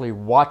evil is actually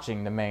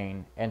watching the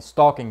main and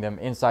stalking them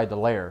inside the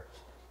lair.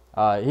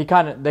 They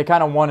kind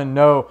of want to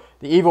know,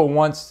 the evil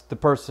wants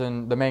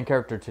the main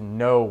character to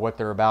know what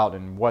they're about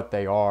and what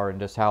they are and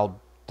just how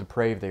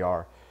depraved they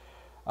are.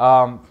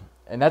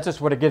 And that's just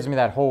what it gives me,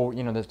 that whole,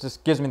 that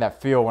just gives me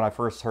that feel when I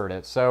first heard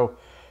it. So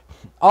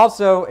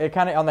also, it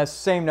kind of, on that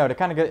same note, it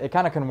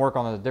kind of can work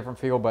on a different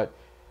feel, but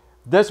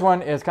this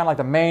one is kind of like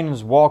the main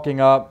is walking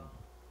up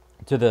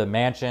to the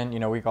mansion.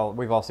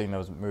 We've all seen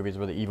those movies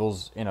where the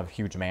evil's in a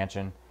huge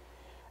mansion.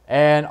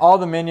 And all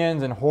the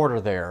minions and Horde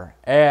are there.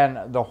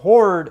 And the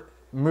Horde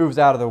moves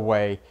out of the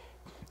way.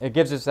 It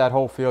gives us that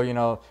whole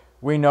feel,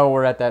 we know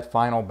we're at that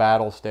final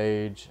battle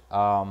stage.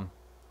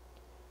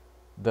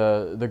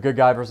 The good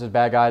guy versus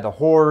bad guy. The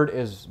Horde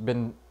has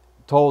been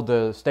told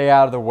to stay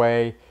out of the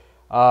way.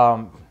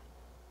 And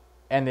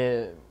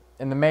the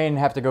main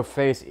have to go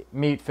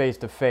meet face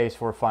to face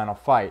for a final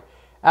fight.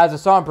 As the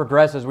song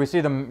progresses, we see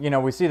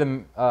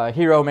the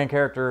hero, main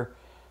character,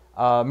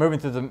 moving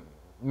through the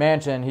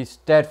mansion. He's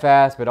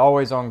steadfast but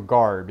always on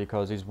guard,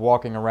 because he's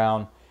walking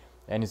around,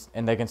 and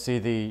they can see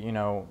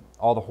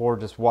all the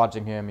Horde just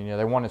watching him.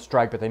 They want to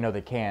strike, but they know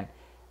they can't.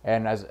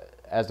 And as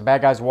the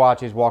bad guys watch,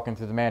 he's walking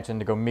through the mansion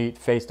to go meet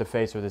face to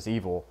face with this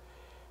evil.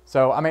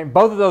 So I mean,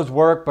 both of those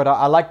work, but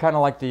I kind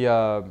of like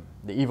the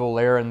evil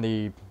lair and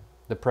the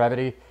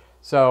depravity.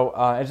 So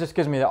it just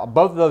gives me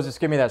both of those just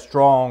give me that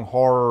strong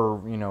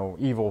horror,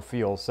 evil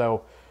feel.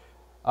 So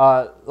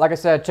Like I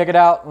said, check it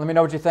out. Let me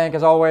know what you think,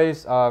 as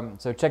always.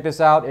 So check this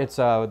out. It's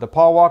the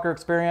Paul Walker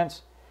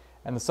Experience,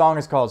 and the song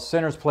is called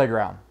Sinner's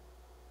Playground.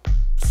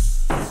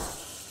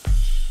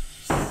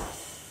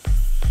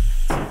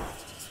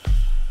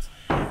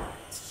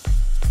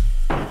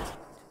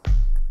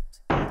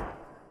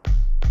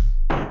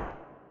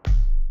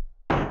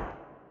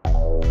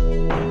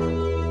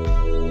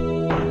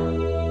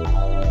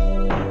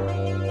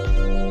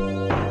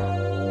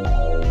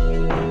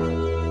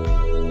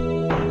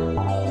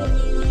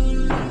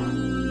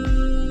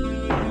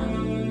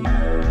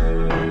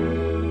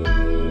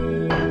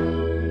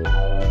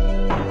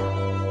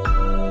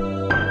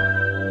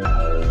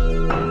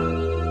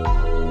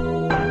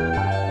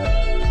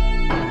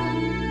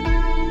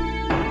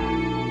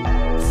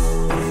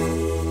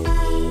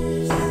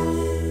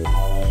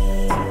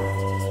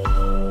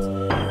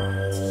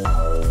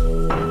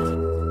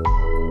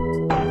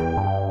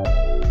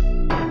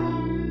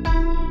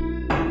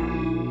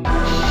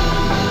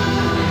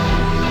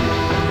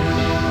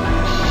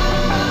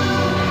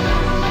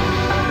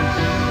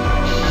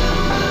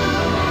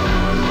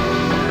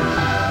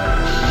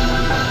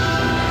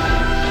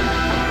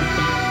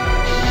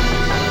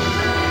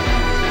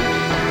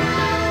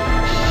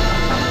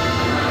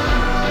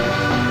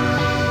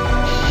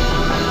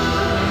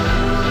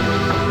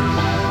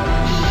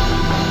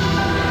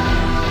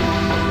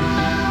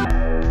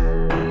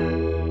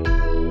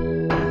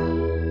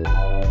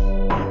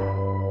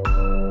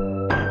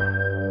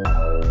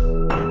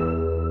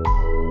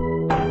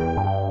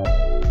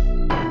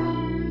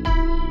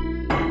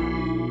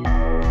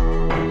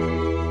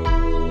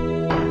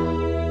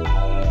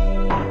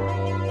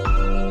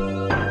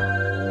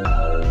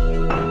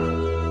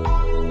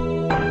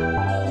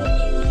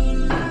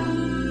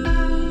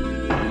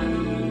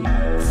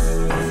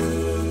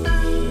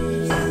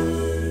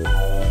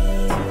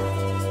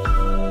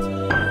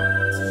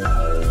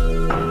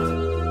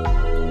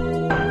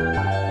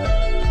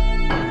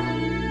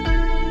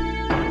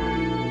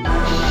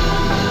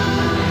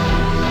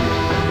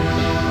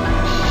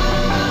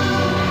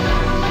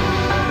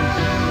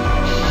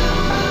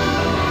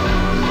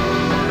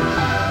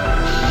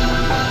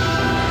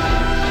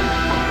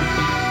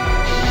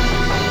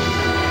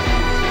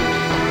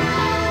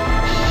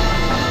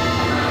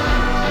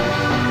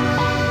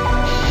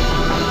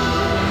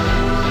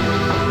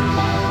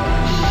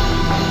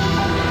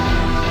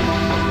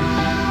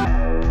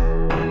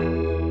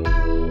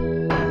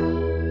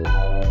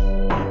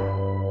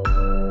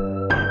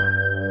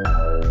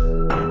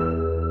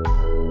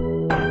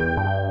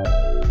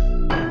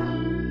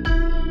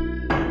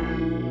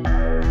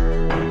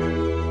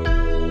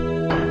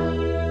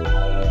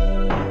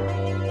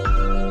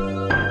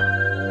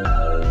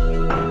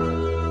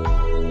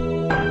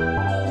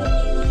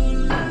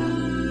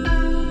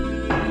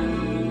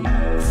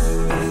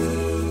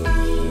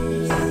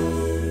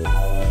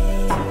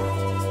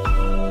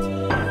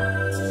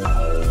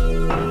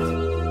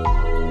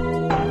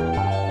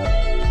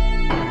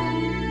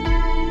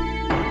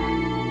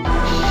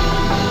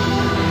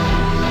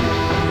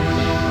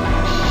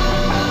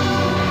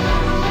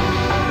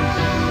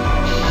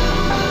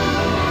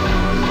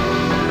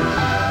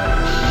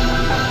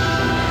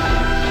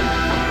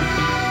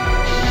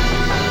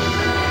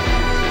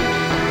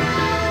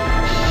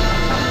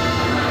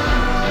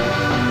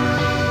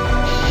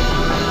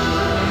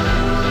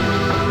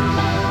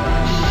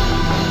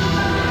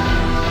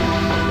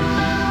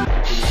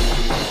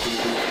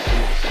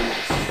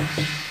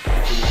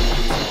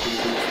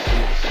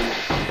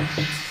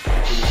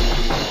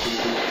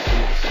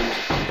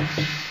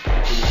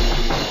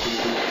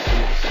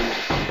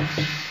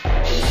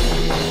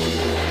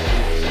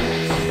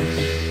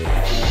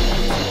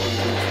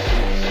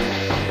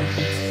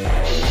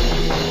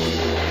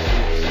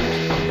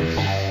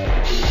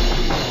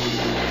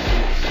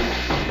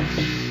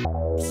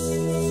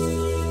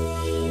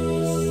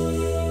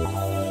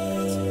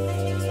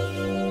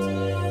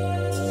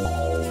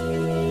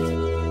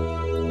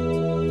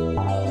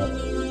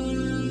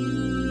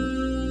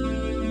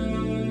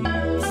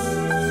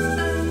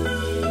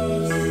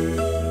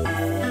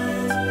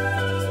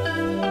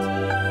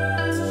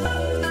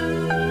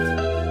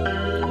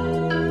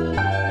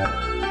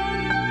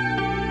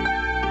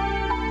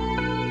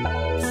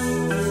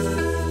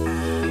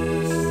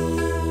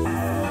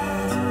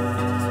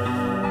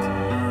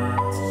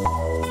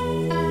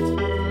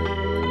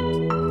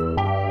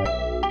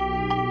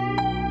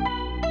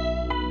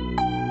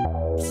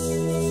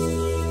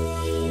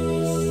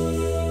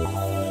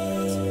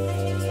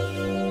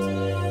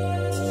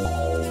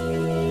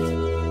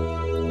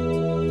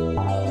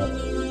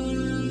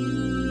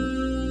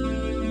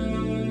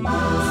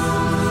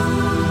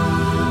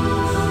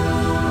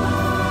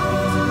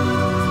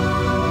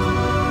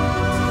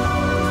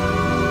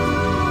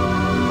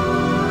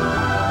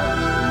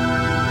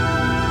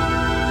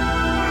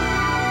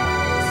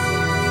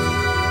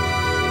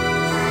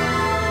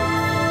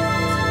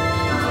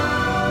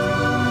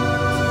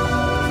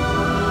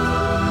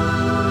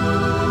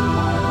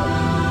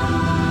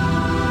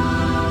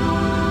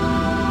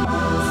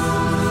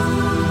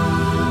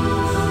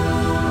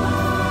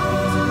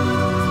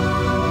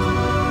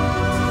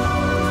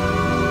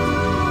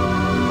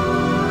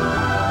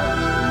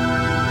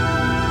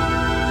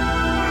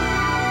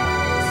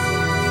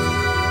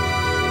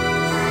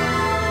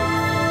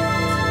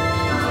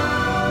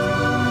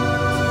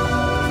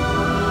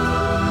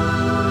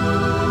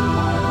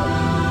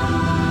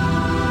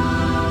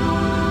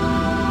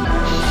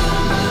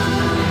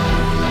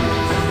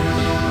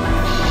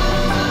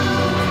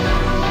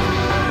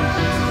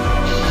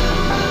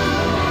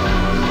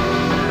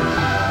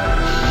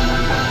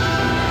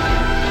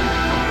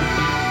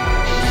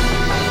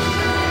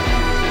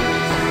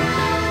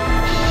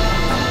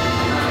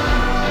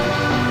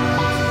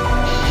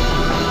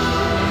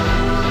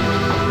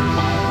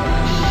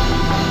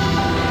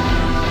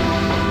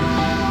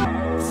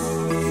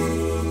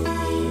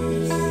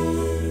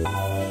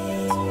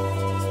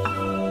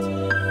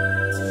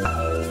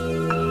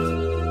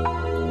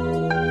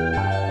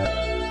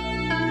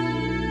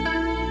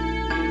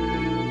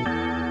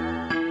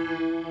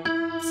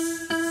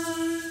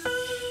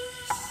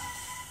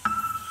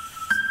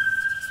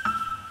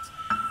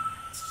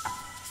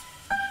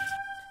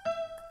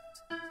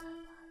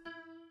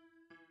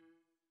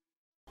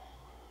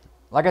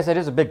 like I said,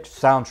 he's a big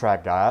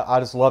soundtrack guy.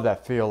 I just love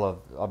that feel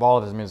of all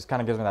of his music. It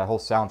kind of gives me that whole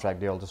soundtrack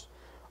deal. Just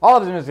all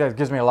of his music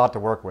gives me a lot to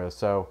work with.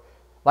 So,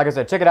 like I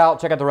said, check it out.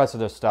 Check out the rest of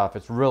this stuff.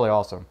 It's really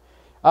awesome.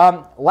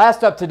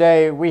 Last up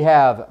today, we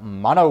have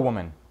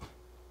Monowoman.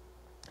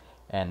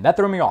 And that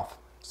threw me off.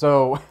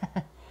 So,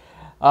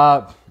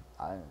 I'm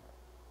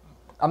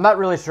not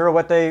really sure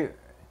what the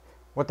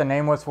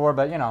name was for,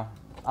 but, you know,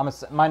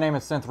 my name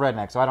is Synth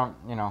Redneck, so I don't,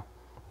 you know,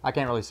 I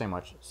can't really say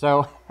much.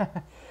 So,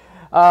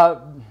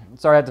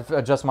 sorry, I had to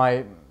adjust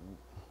my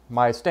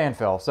stand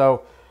fill.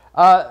 So,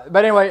 but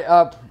anyway,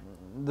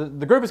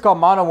 the group is called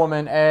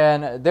Monowoman,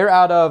 and they're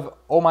out of,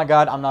 oh my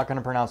God, I'm not going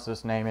to pronounce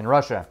this name, in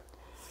Russia.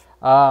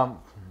 I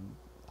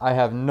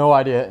have no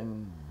idea.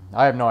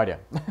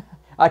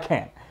 I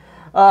can't.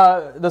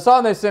 The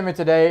song they sent me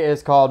today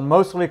is called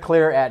Mostly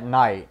Clear at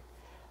Night.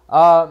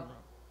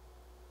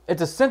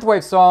 It's a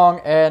synthwave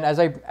song, and as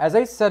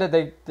they said it,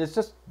 they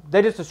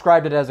just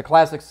described it as a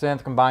classic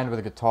synth combined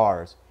with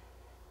guitars.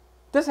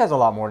 This has a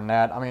lot more than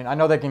that. I mean, I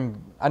know they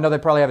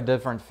probably have a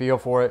different feel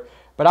for it,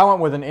 but I went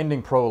with an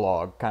ending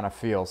prologue kind of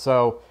feel.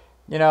 So,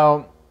 you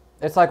know,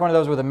 it's like one of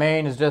those where the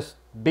main is just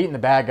beating the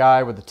bad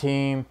guy with the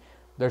team.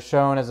 They're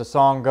shown as the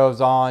song goes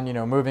on, you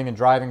know, moving and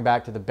driving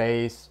back to the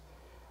base.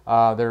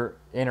 They're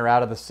in or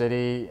out of the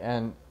city,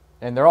 and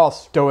they're all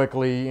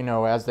stoically, you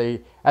know, as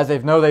they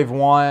know they've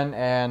won,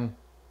 and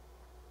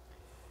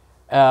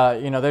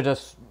you know, they're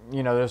just,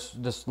 you know,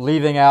 just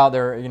leaving out.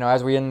 They're, you know,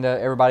 as we end,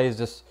 everybody's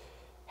just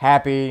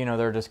happy. You know,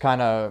 they're just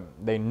kind of,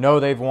 they know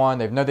they've won.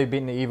 They know they've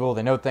beaten the evil.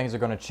 They know things are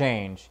going to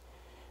change,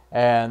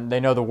 and they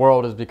know the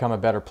world has become a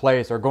better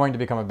place, or going to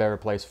become a better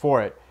place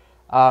for it.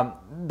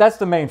 That's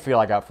the main feel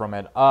I got from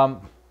it.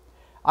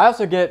 I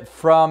also get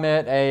from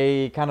it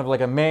a kind of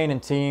like a main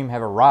and team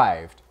have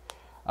arrived.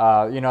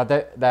 You know,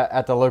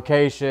 at the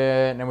location,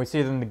 and we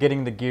see them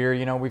getting the gear.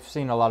 You know, we've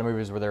seen a lot of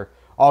movies where they're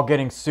all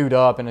getting suited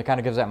up, and it kind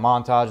of gives that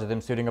montage of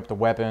them suiting up the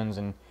weapons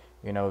and,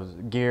 you know,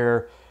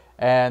 gear.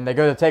 And they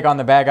go to take on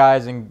the bad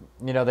guys, and,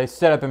 you know, they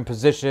set up in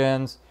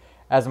positions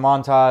as a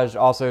montage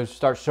also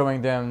starts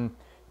showing them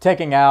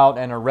taking out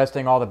and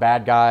arresting all the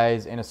bad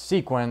guys in a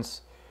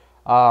sequence.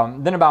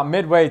 Then about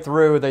midway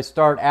through, they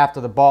start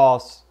after the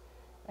boss,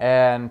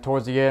 and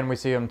towards the end we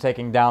see them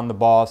taking down the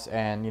boss,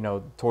 and, you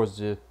know,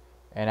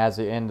 and as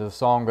the end of the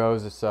song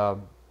goes,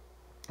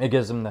 it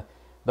gives them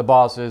the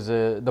boss has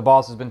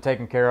been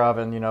taken care of,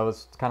 and, you know,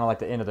 it's kind of like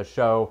the end of the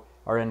show,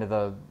 or into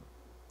the,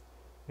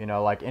 you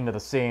know, like into the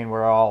scene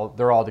where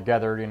they're all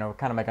together, you know,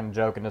 kind of making a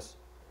joke, and just,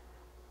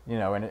 you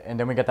know, and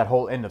then we get that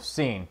whole end of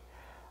scene,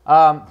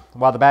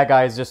 while the bad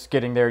guy is just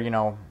getting there, you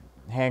know,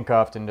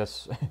 handcuffed and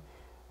just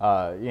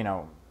you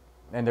know,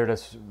 and they're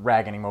just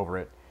ragging him over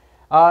it.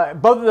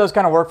 Both of those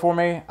kind of work for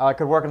me. I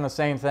could work on the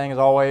same thing as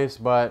always,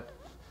 but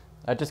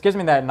it just gives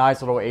me that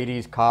nice little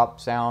 80s cop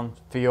sound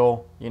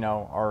feel, you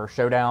know, or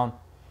showdown.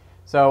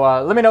 So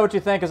let me know what you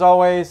think as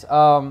always.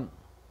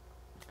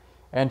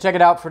 And check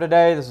it out for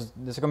today. This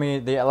is going to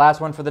be the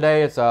last one for the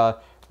day. It's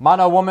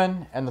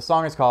Monowoman, and the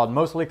song is called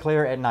Mostly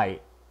Clear at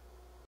Night.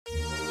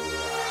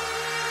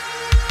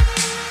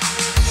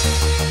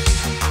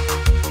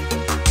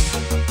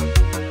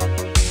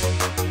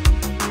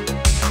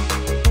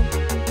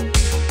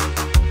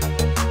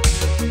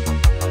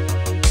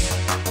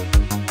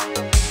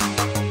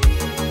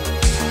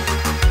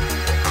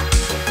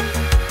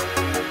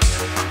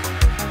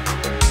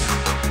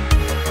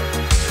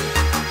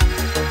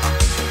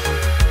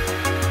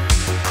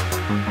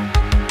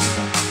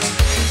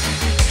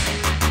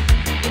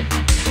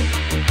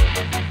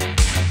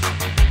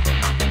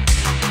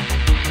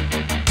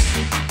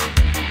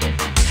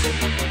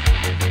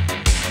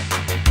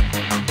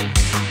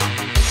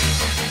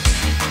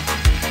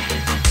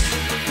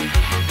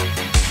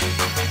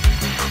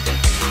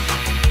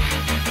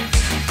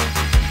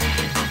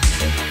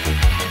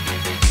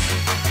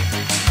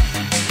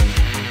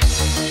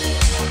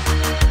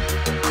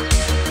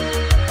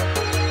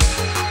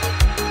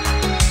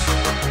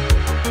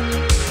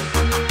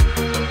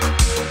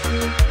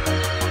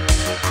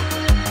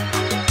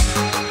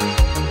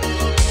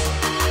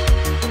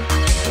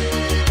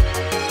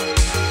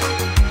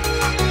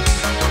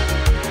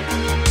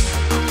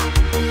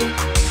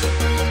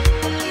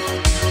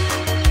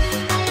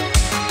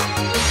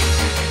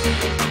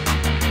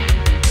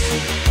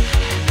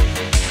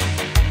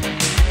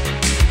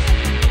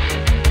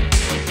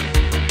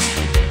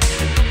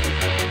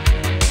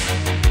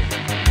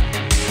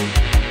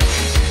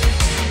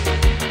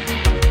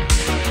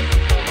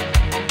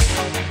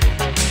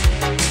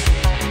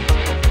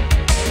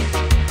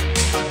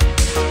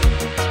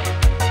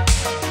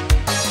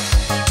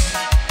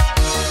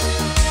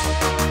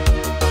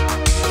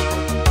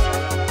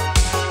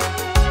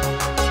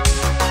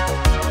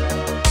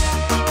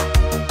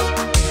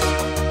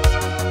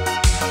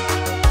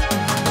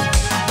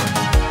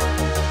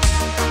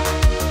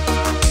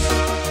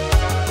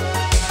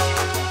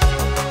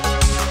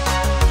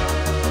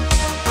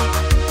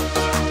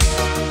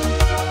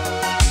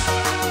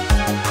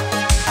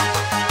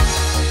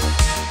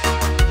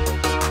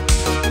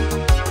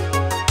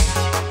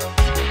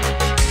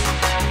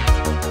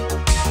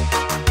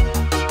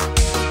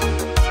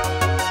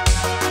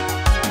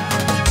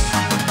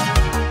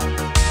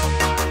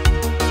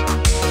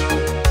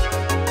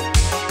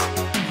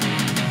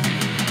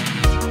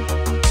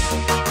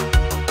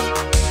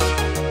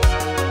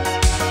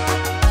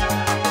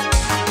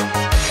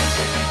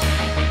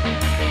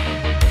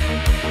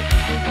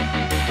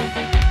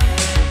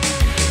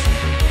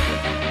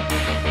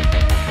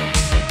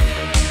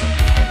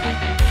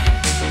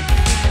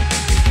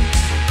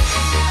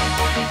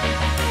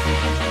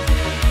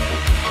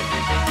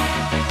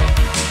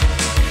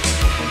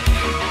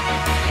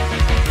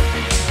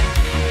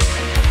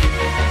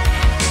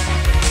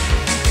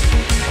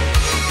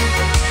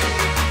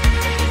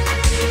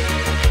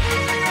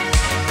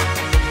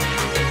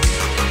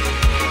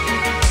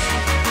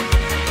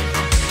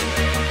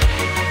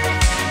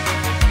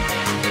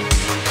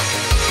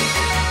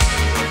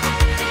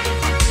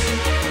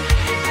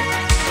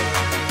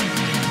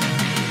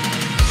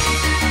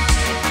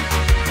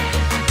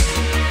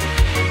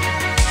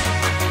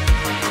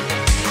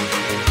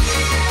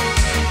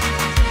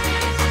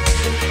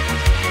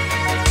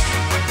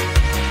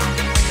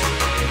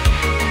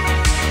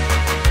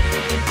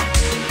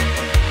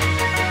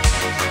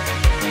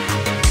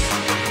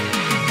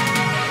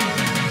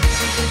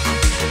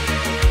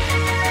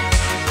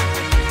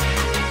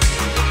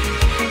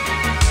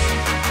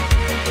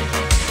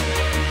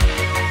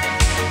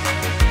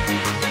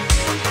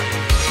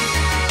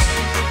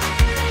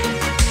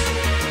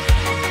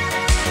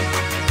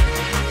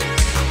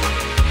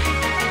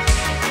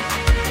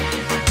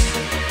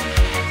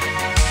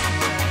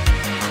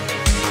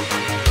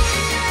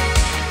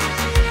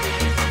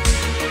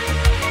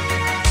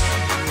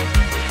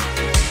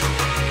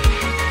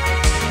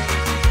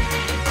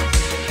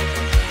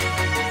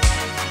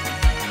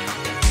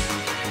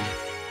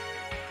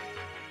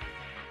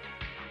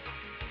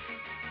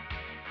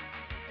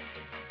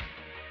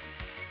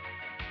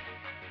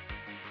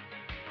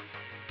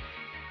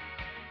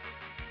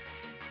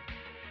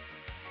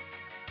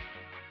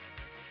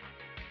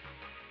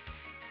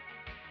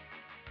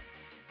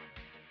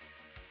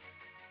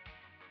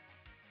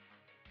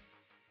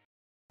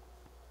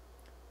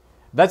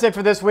 That's it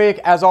for this week.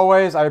 As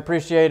always, I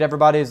appreciate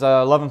everybody's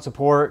love and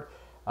support.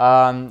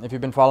 If you've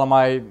been following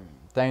my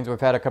things,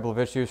 we've had a couple of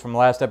issues from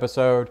last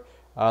episode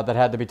that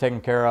had to be taken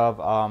care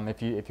of.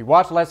 If you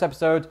watched the last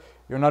episode,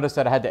 you'll notice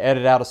that I had to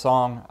edit out a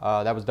song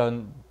that was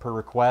done per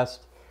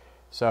request.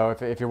 So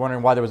if you're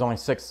wondering why there was only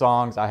 6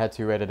 songs, I had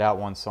to edit out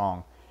 1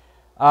 song.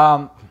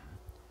 I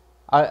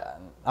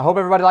hope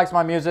everybody likes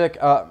my music.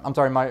 I'm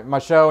sorry, my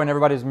show and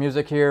everybody's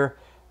music here.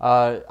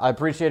 I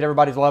appreciate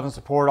everybody's love and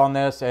support on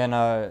this, and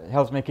it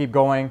helps me keep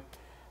going.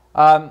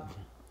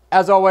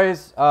 As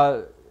always,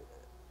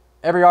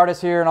 every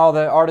artist here and all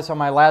the artists on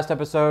my last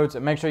episodes,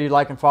 make sure you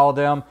like and follow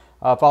them.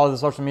 Follow the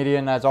social media,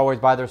 and as always,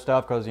 buy their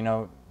stuff, because you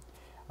know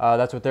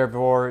that's what they're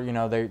for. You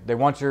know, they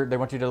want you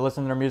to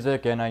listen to their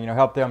music and you know,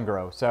 help them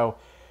grow. So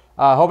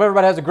hope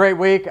everybody has a great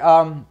week.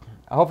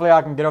 Hopefully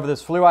I can get over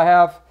this flu I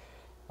have.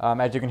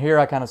 As you can hear,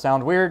 I kind of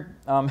sound weird.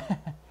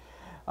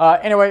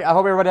 Anyway, I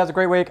hope everybody has a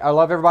great week. I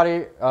love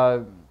everybody,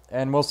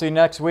 and we'll see you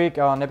next week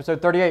on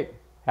episode 38.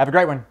 Have a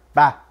great one.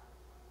 Bye.